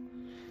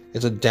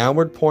 It's a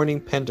downward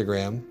pointing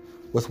pentagram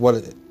with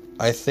what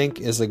I think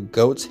is a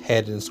goat's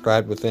head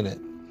inscribed within it.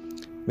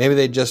 Maybe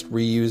they just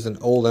reused an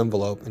old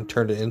envelope and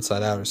turned it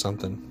inside out or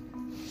something.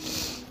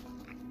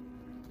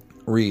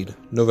 Read,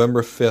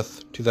 November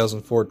 5th,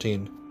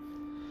 2014.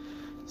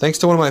 Thanks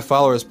to one of my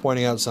followers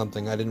pointing out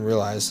something I didn't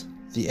realize,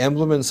 the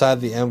emblem inside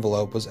the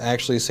envelope was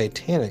actually a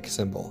satanic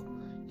symbol.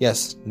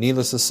 Yes,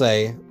 needless to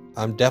say,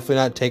 I'm definitely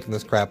not taking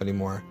this crap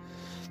anymore.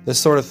 This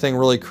sort of thing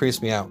really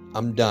creeps me out.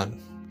 I'm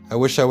done. I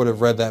wish I would have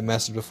read that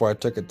message before I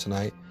took it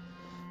tonight.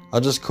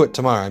 I'll just quit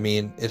tomorrow. I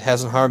mean, it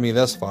hasn't harmed me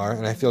thus far,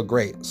 and I feel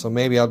great, so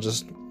maybe I'm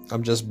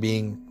just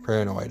being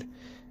paranoid.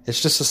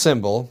 It's just a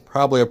symbol,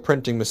 probably a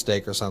printing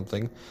mistake or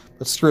something,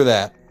 but screw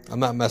that. I'm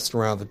not messing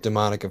around with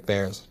demonic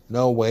affairs.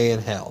 No way in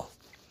hell.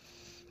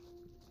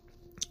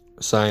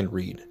 Signed,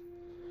 Reed.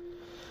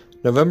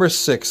 November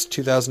 6,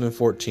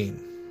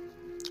 2014.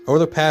 Over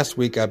the past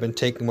week, I've been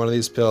taking one of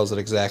these pills at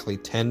exactly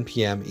 10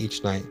 p.m.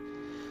 each night.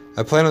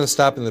 I plan on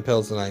stopping the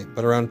pills tonight,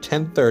 but around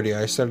 10:30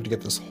 I started to get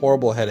this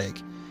horrible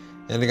headache,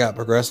 and it got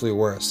progressively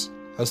worse.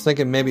 I was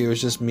thinking maybe it was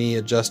just me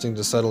adjusting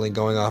to suddenly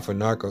going off of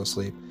narco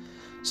sleep.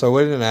 So I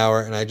waited an hour,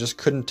 and I just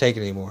couldn't take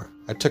it anymore.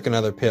 I took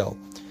another pill.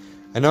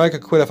 I know I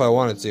could quit if I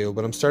wanted to,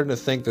 but I'm starting to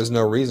think there's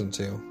no reason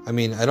to. I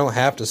mean, I don't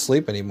have to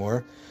sleep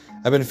anymore.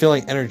 I've been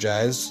feeling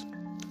energized.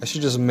 I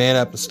should just man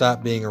up and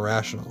stop being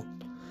irrational.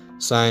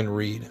 Signed,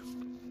 Reed.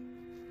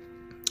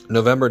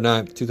 November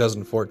 9th,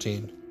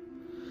 2014.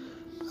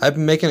 I've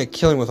been making a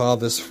killing with all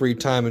this free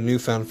time and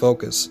newfound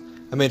focus.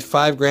 I made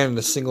 $5,000 in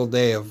a single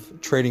day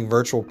of trading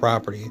virtual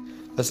property.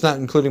 That's not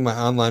including my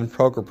online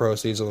poker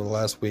proceeds over the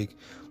last week,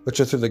 which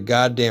are through the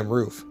goddamn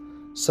roof.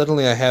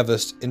 Suddenly I have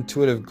this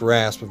intuitive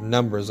grasp of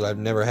numbers that I've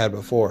never had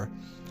before.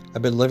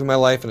 I've been living my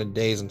life in a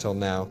daze until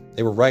now.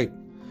 They were right.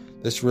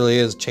 This really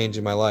is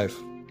changing my life.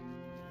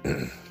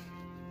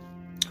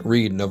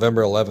 Read,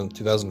 November 11th,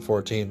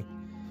 2014.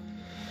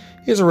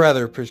 Here's a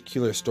rather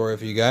peculiar story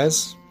for you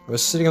guys. I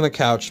was sitting on the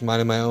couch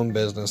minding my own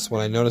business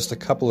when I noticed a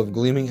couple of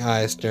gleaming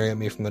eyes staring at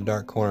me from the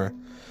dark corner.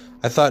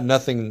 I thought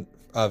nothing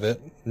of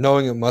it,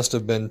 knowing it must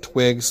have been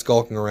Twig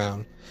skulking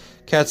around.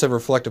 Cats have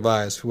reflective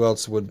eyes. Who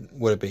else would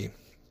it be?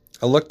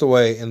 I looked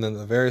away, and then at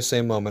the very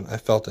same moment, I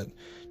felt it.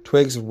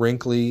 Twig's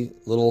wrinkly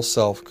little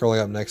self curling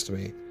up next to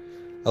me.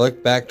 I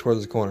looked back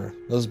towards the corner,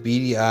 those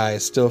beady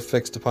eyes still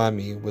fixed upon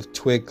me, with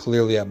Twig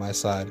clearly at my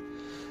side.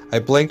 I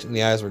blinked, and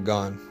the eyes were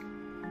gone.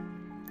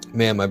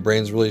 Man, my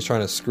brain's really trying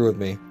to screw with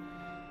me.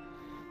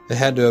 It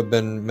had to have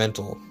been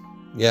mental.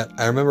 Yet,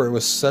 I remember it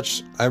with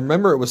such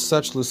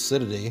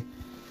lucidity.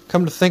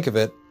 Come to think of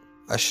it,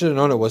 I should have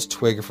known it was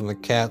Twig from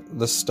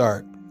the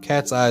start.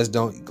 Cat's eyes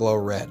don't glow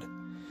red.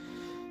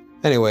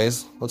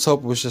 Anyways, let's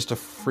hope it was just a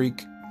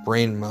freak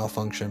brain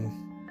malfunction.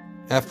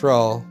 After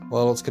all, what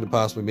else could it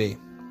possibly be?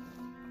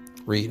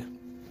 Read.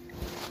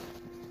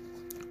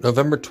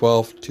 November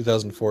 12th,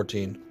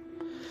 2014.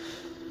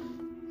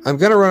 I'm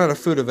going to run out of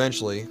food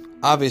eventually.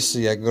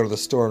 Obviously, I can go to the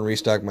store and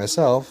restock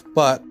myself,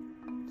 but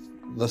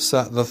the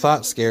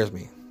thought scares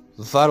me.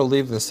 The thought of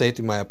leaving the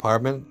safety of my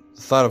apartment,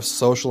 the thought of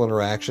social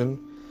interaction,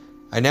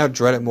 I now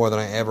dread it more than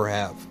I ever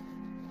have.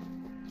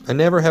 I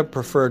never have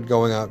preferred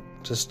going out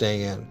to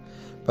staying in,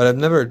 but I've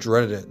never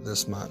dreaded it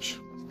this much.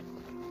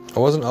 I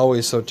wasn't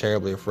always so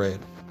terribly afraid.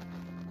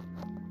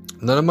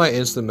 None of my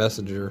instant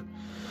messenger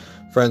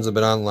friends have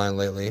been online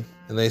lately,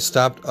 and they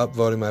stopped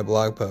upvoting my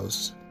blog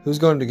posts. Who's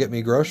going to get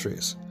me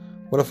groceries?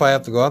 What if I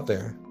have to go out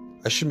there?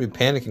 I shouldn't be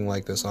panicking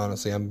like this,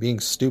 honestly. I'm being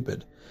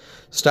stupid.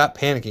 Stop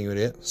panicking, you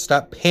idiot.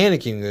 Stop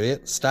panicking, you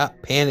idiot. Stop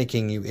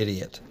panicking, you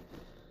idiot.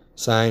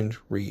 Signed,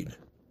 Reed.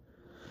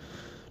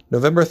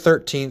 November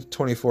 13th,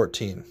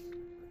 2014.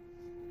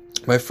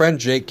 My friend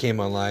Jake came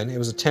online. It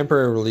was a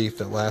temporary relief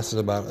that lasted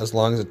about as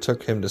long as it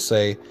took him to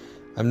say,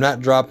 I'm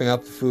not dropping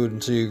off the food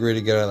until you agree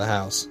to get out of the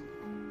house.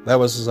 That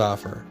was his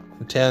offer,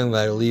 entailing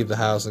that I leave the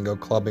house and go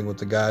clubbing with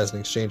the guys in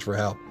exchange for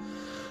help.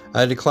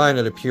 I declined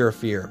out of pure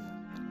fear.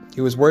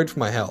 He was worried for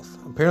my health.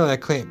 Apparently I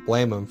can't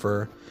blame him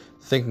for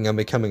thinking I'm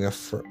becoming a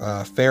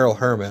feral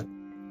hermit,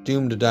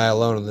 doomed to die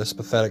alone in this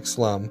pathetic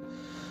slum.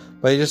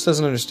 But he just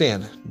doesn't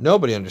understand.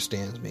 Nobody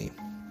understands me.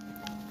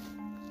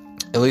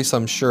 At least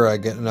I'm sure I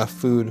get enough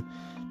food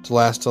to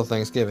last till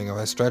Thanksgiving if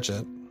I stretch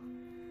it.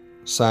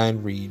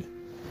 Signed, Reed.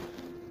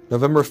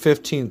 November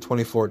 15th,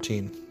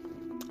 2014.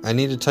 I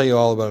need to tell you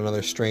all about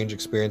another strange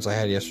experience I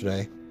had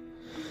yesterday.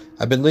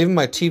 I've been leaving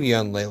my TV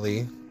on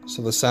lately,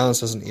 so the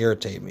silence doesn't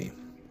irritate me.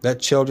 That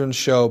children's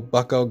show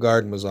Bucko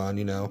Garden was on,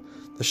 you know.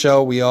 The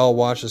show we all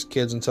watched as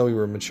kids until we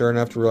were mature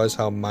enough to realize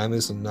how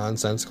mindless and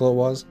nonsensical it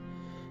was.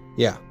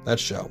 Yeah, that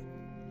show.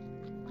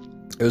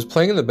 It was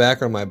playing in the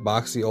background of my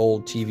boxy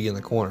old TV in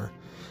the corner.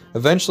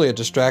 Eventually it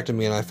distracted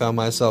me and I found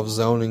myself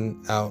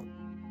zoning out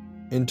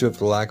into it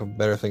for lack of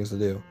better things to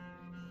do.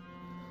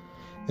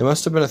 It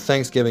must have been a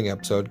Thanksgiving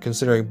episode,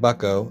 considering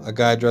Bucko, a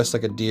guy dressed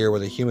like a deer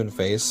with a human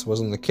face, was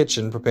in the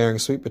kitchen preparing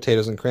sweet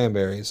potatoes and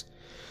cranberries.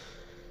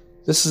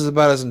 This is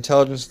about as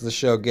intelligent as the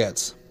show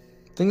gets.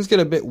 Things get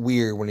a bit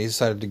weird when he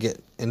decided to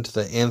get into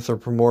the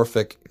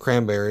anthropomorphic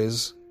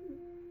cranberries.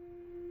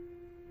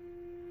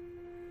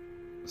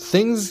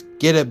 Things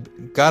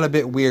got a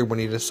bit weird when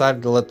he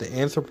decided to let the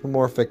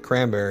anthropomorphic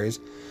cranberries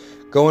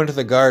go into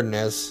his garden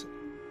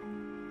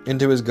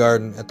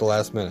at the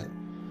last minute,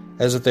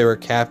 as if they were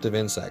captive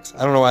insects.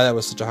 I don't know why that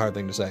was such a hard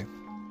thing to say.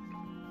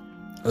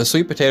 The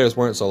sweet potatoes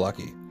weren't so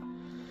lucky.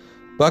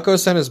 Bucko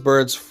sent his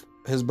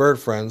bird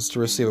friends to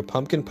receive a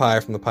pumpkin pie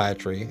from the pie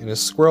tree, and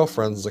his squirrel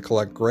friends to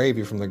collect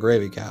gravy from the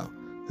gravy cow,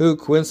 who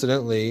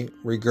coincidentally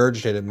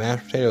regurgitated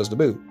mashed potatoes to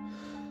boot.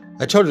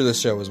 I told you this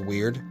show was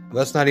weird, but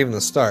that's not even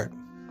the start.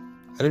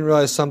 I didn't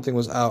realize something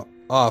was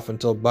off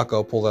until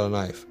Bucko pulled out a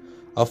knife.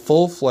 A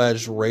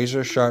full-fledged,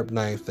 razor-sharp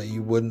knife that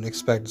you wouldn't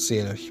expect to see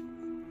in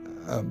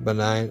a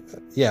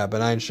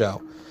benign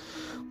show.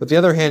 With the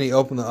other hand, he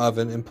opened the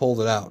oven and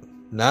pulled it out.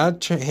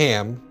 Not a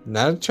ham,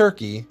 not a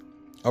turkey,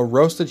 a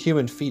roasted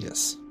human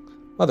fetus.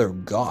 Mother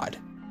of God.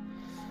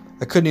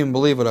 I couldn't even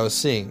believe what I was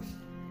seeing.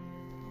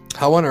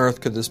 How on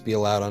earth could this be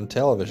allowed on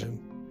television?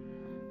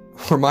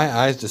 Were my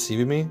eyes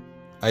deceiving me?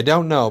 I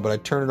don't know, but I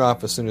turned it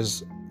off as soon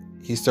as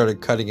he started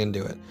cutting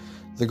into it.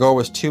 The gore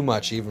was too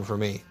much even for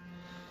me.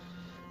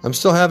 I'm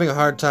still having a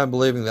hard time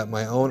believing that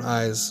my own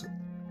eyes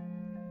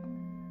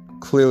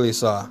clearly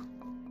saw.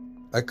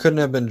 I couldn't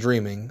have been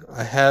dreaming.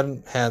 I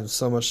hadn't had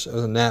so much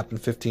as a nap in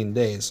 15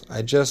 days.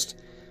 I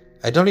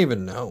don't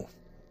even know.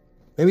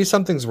 Maybe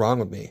something's wrong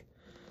with me.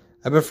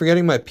 I've been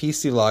forgetting my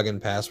PC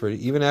login password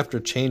even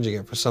after changing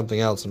it for something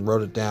else and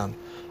wrote it down.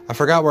 I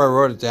forgot where I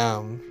wrote it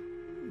down.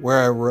 Where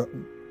I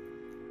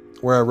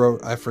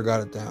wrote I forgot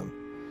it down.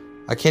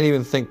 I can't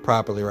even think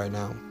properly right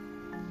now.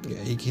 Yeah,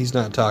 he's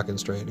not talking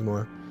straight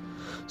anymore.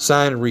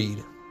 Signed,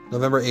 Reed.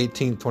 November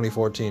 18th,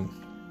 2014.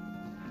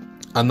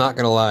 I'm not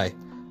gonna lie.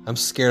 I'm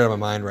scared out of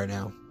my mind right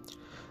now.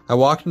 I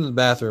walked into the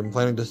bathroom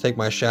planning to take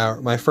my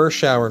first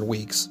shower in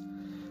weeks.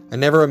 I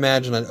never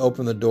imagined I'd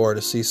open the door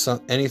to see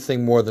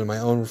anything more than my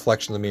own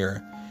reflection in the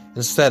mirror.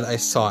 Instead, I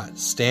saw it,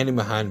 standing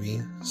behind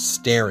me,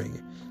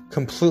 staring,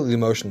 completely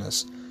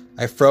motionless.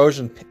 I froze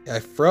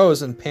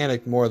and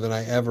panicked more than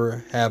I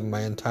ever have in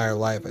my entire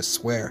life, I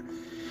swear.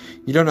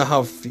 You don't know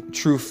how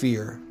true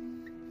fear.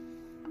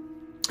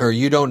 Or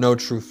you don't know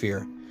true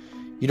fear.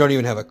 You don't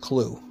even have a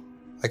clue.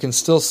 I can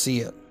still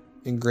see it,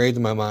 engraved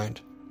in my mind.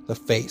 The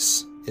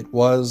face. It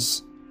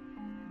was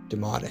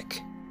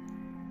demonic.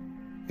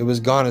 It was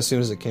gone as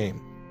soon as it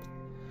came.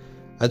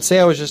 I'd say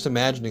I was just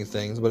imagining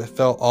things, but it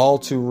felt all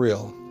too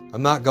real.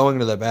 I'm not going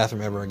to that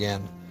bathroom ever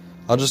again.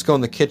 I'll just go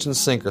in the kitchen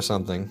sink or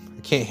something.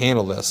 I can't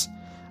handle this.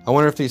 I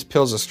wonder if these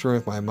pills are screwing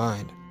with my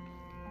mind.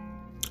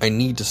 I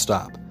need to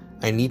stop.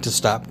 I need to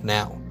stop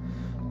now.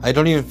 I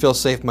don't even feel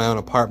safe in my own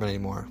apartment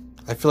anymore.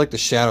 I feel like the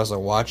shadows are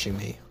watching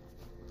me.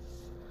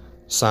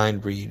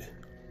 Signed, Reed.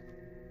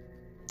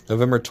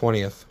 November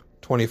 20th,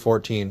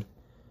 2014.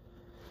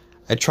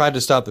 I tried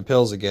to stop the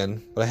pills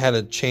again, but I had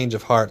a change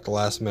of heart at the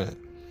last minute.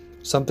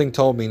 Something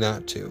told me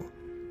not to,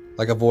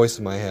 like a voice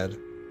in my head.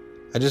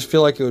 I just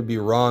feel like it would be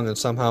wrong and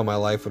somehow my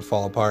life would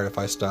fall apart if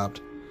I stopped.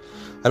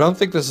 I don't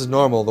think this is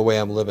normal the way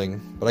I'm living,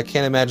 but I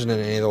can't imagine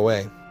it any other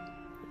way.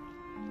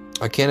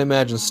 I can't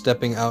imagine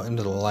stepping out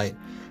into the light,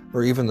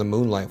 or even the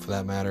moonlight for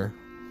that matter.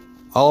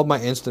 All of my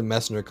instant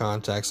messenger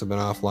contacts have been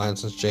offline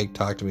since Jake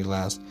talked to me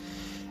last,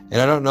 and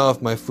I don't know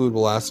if my food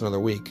will last another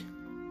week.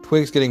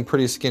 Twig's getting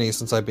pretty skinny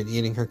since I've been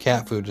eating her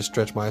cat food to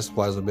stretch my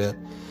supplies a bit,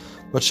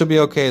 but she'll be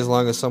okay as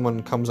long as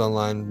someone comes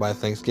online by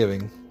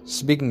Thanksgiving.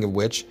 Speaking of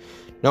which,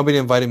 nobody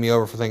invited me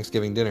over for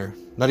Thanksgiving dinner,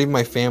 not even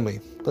my family,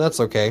 but that's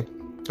okay.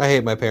 I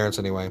hate my parents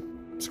anyway.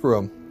 Screw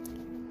them.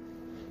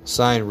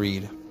 Signed,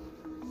 Reed.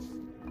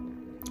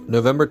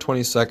 November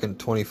 22nd,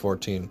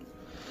 2014.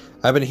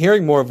 I've been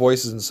hearing more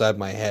voices inside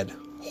my head.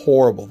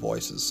 Horrible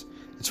voices.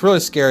 It's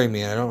really scaring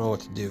me and I don't know what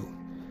to do.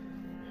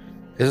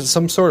 Is it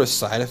some sort of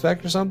side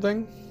effect or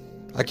something?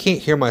 I can't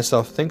hear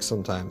myself think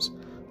sometimes,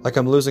 like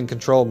I'm losing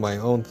control of my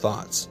own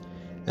thoughts.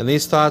 And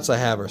these thoughts I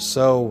have are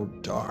so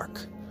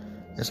dark.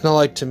 It's not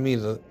like me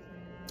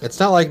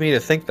to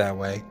think that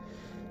way.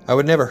 I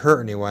would never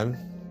hurt anyone.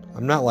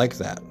 I'm not like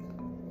that.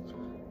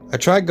 I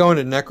tried going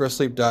to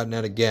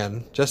necrosleep.net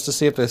again, just to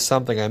see if there's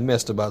something I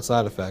missed about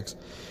side effects,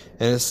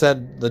 and it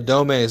said the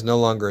domain is no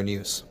longer in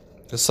use.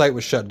 The site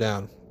was shut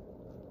down.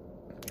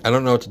 I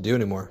don't know what to do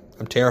anymore.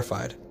 I'm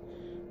terrified.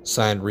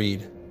 Signed,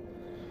 Reed.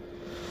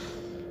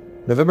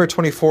 November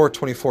 24,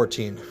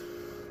 2014.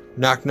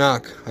 Knock,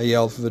 knock, I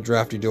yelled through the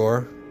drafty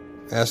door,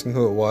 asking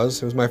who it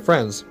was. It was my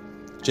friends,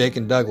 Jake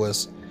and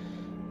Douglas.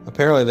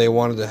 Apparently they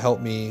wanted to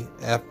help me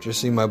after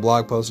seeing my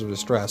blog post of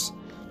distress.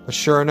 But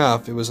sure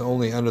enough, it was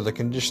only under the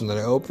condition that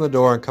I open the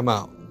door and come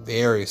out.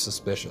 Very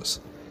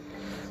suspicious.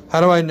 How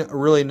do I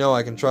really know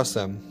I can trust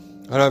them?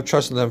 I know I've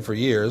trusted them for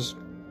years,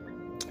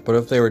 but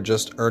if they were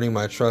just earning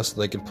my trust,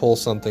 they could pull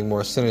something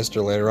more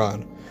sinister later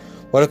on.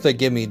 What if they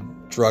give me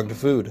drugged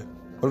food?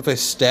 What if they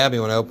stab me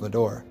when I open the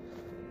door?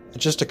 It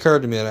just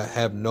occurred to me that I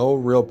have no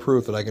real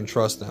proof that I can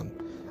trust them.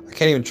 I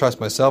can't even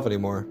trust myself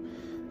anymore.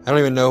 I don't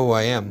even know who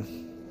I am.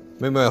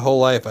 Maybe my whole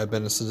life I've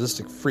been a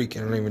sadistic freak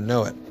and I don't even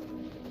know it.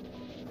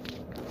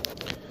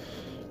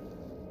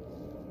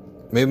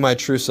 Maybe my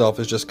true self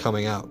is just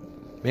coming out.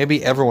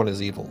 Maybe everyone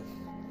is evil.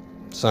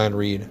 Signed,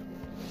 Reed.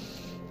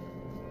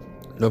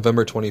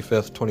 November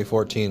 25th,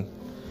 2014.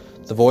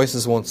 The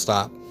voices won't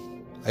stop.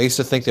 I used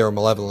to think they were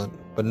malevolent,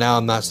 but now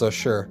I'm not so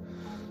sure.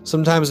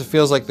 Sometimes it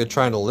feels like they're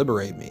trying to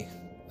liberate me.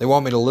 They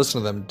want me to listen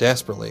to them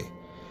desperately.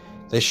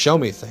 They show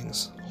me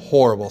things,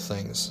 horrible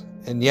things,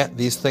 and yet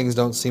these things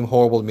don't seem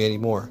horrible to me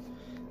anymore.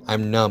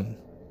 I'm numb.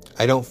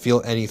 I don't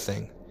feel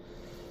anything.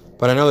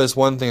 But I know there's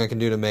one thing I can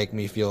do to make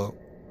me feel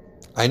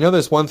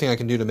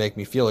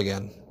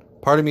again.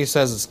 Part of me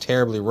says it's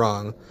terribly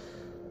wrong,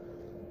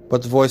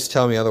 but the voices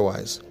tell me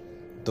otherwise.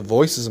 The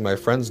voices are my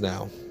friends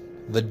now.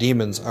 The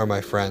demons are my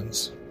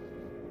friends.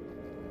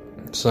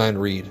 Signed,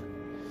 Reed.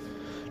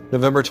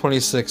 November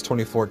 26,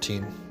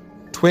 2014.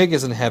 Twig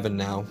is in heaven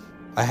now.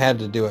 I had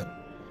to do it.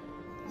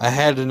 I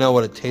had to know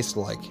what it tasted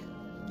like.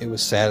 It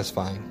was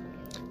satisfying.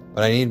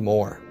 But I need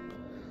more.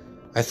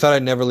 I thought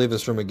I'd never leave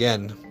this room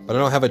again, but I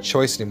don't have a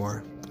choice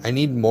anymore. I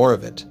need more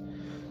of it.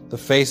 The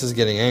face is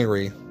getting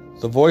angry.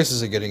 The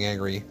voices are getting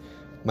angry.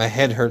 My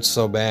head hurts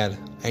so bad.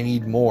 I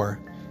need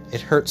more.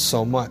 It hurts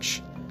so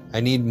much.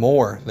 I need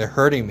more. They're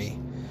hurting me.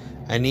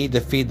 I need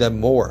to feed them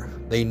more.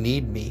 They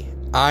need me.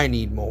 I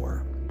need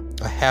more.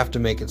 I have to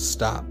make it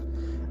stop.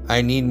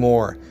 I need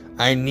more.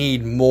 I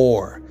need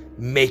more.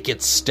 Make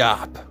it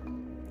stop.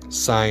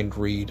 Signed,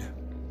 Reed.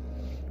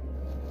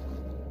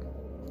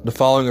 The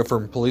following are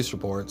from police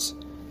reports.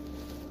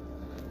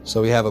 So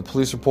we have a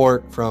police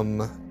report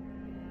from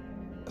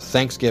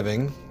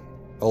Thanksgiving,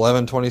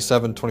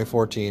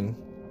 11/27/2014.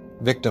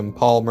 Victim,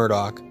 Paul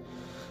Murdoch.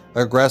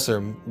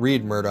 Aggressor,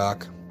 Reed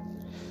Murdoch.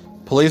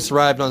 Police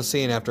arrived on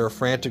scene after a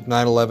frantic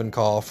 911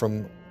 call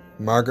from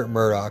Margaret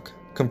Murdoch,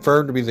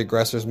 confirmed to be the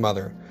aggressor's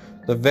mother.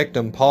 The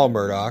victim, Paul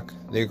Murdoch,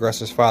 the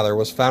aggressor's father,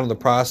 was found in the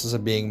process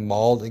of being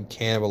mauled and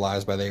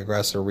cannibalized by the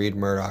aggressor, Reed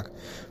Murdoch,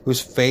 whose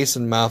face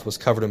and mouth was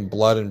covered in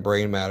blood and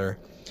brain matter.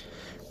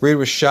 Reed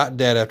was shot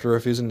dead after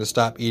refusing to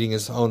stop eating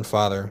his own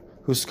father,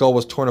 whose skull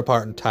was torn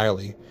apart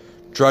entirely.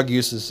 Drug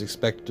use is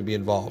expected to be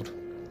involved.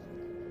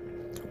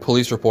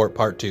 Police report,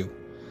 Part 2,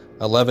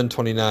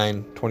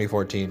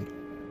 11/29/2014.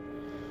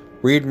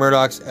 Reed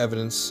Murdoch's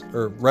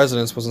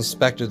residence was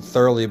inspected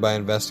thoroughly by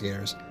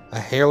investigators. A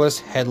hairless,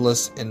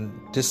 headless, and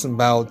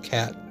disemboweled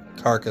cat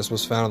carcass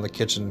was found on the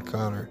kitchen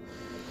counter.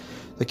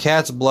 The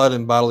cat's blood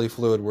and bodily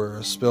fluid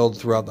were spilled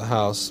throughout the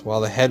house,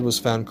 while the head was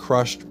found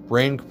crushed,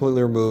 brain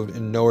completely removed,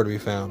 and nowhere to be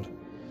found.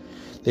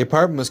 The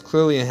apartment was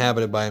clearly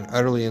inhabited by an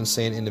utterly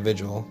insane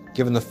individual.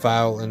 Given the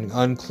foul and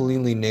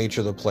uncleanly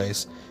nature of the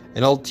place,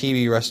 an old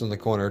TV resting in the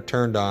corner,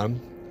 turned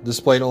on,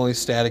 displayed only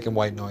static and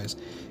white noise.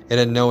 It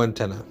had no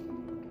antenna.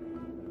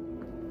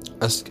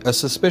 A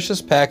suspicious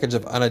package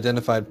of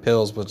unidentified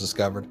pills was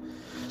discovered.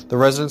 The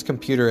resident's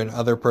computer and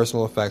other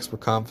personal effects were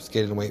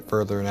confiscated and await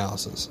further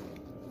analysis.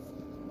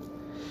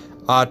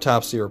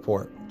 Autopsy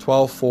report,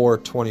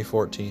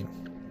 12/4/2014.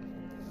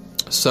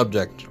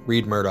 Subject,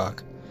 Reed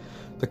Murdoch.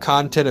 The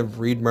content of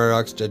Reed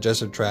Murdoch's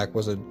digestive tract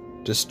was a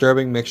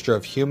disturbing mixture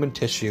of human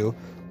tissue,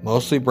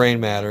 mostly brain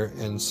matter,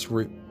 and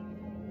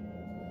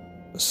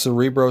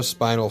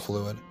cerebrospinal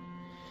fluid.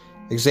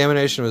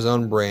 Examination of his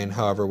own brain,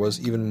 however,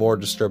 was even more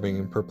disturbing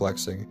and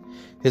perplexing.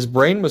 His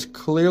brain was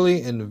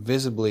clearly and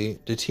visibly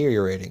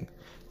deteriorating.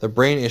 The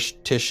brain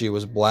tissue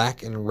was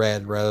black and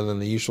red rather than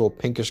the usual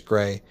pinkish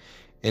gray,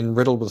 and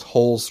riddled with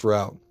holes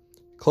throughout.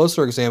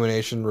 Closer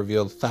examination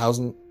revealed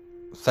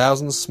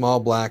thousands small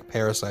black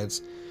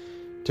parasites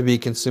to be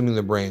consuming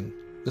the brain.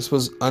 This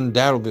was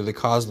undoubtedly the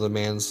cause of the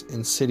man's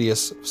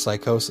insidious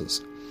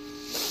psychosis.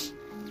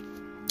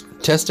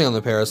 Testing on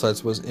the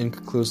parasites was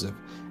inconclusive,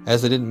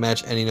 as they didn't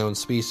match any known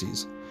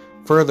species.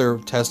 Further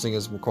testing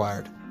is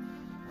required.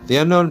 The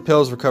unknown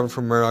pills recovered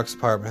from Murdoch's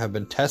apartment have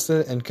been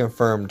tested and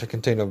confirmed to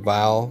contain a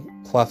vile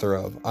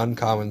plethora of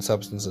uncommon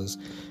substances,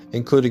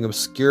 including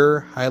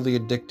obscure, highly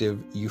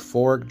addictive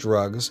euphoric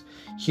drugs,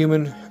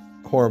 human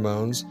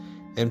hormones,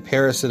 and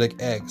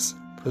parasitic eggs,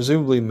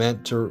 presumably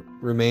meant to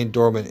remain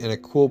dormant in a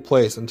cool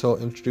place until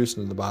introduced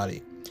into the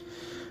body,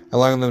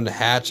 allowing them to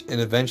hatch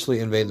and eventually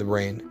invade the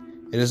brain.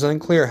 It is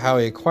unclear how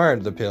he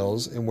acquired the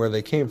pills and where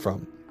they came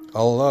from,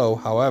 although,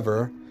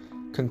 however,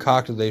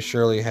 concocted they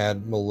surely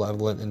had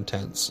malicious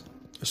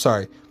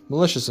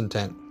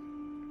intent.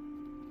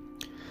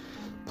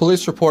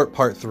 Police report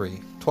part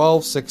 3,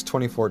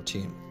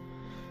 12/6/2014.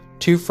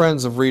 Two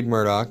friends of Reed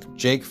Murdoch,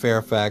 Jake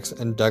Fairfax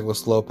and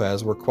Douglas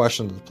Lopez, were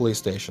questioned at the police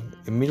station.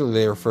 Immediately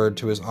they referred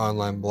to his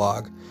online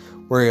blog,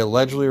 where he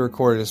allegedly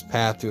recorded his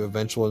path to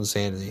eventual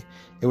insanity.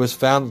 It was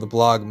found that the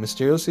blog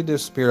mysteriously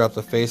disappeared off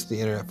the face of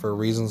the internet for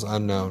reasons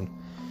unknown.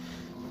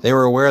 They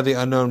were aware of the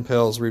unknown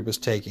pills Reed was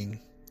taking,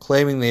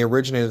 claiming they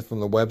originated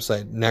from the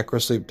website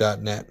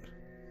necrosleep.net.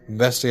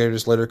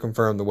 Investigators later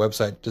confirmed the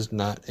website does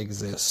not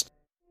exist.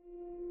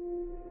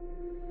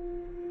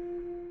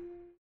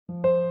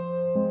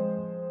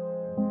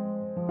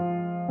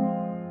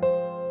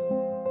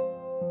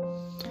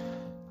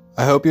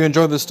 I hope you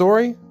enjoyed the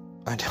story.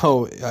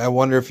 I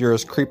wonder if you're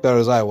as creeped out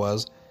as I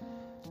was.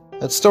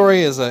 That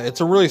story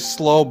it's a really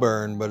slow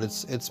burn, but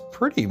it's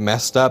pretty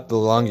messed up the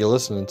longer you're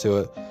listening to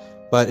it.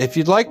 But if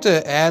you'd like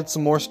to add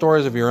some more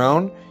stories of your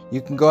own,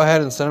 you can go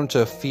ahead and send them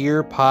to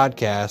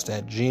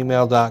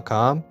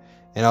fearpodcast@gmail.com,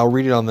 and I'll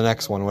read it on the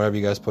next one, whenever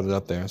you guys put it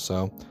up there.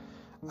 So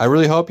I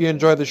really hope you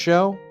enjoyed the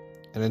show,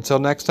 and until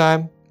next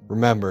time,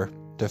 remember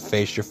to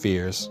face your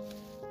fears.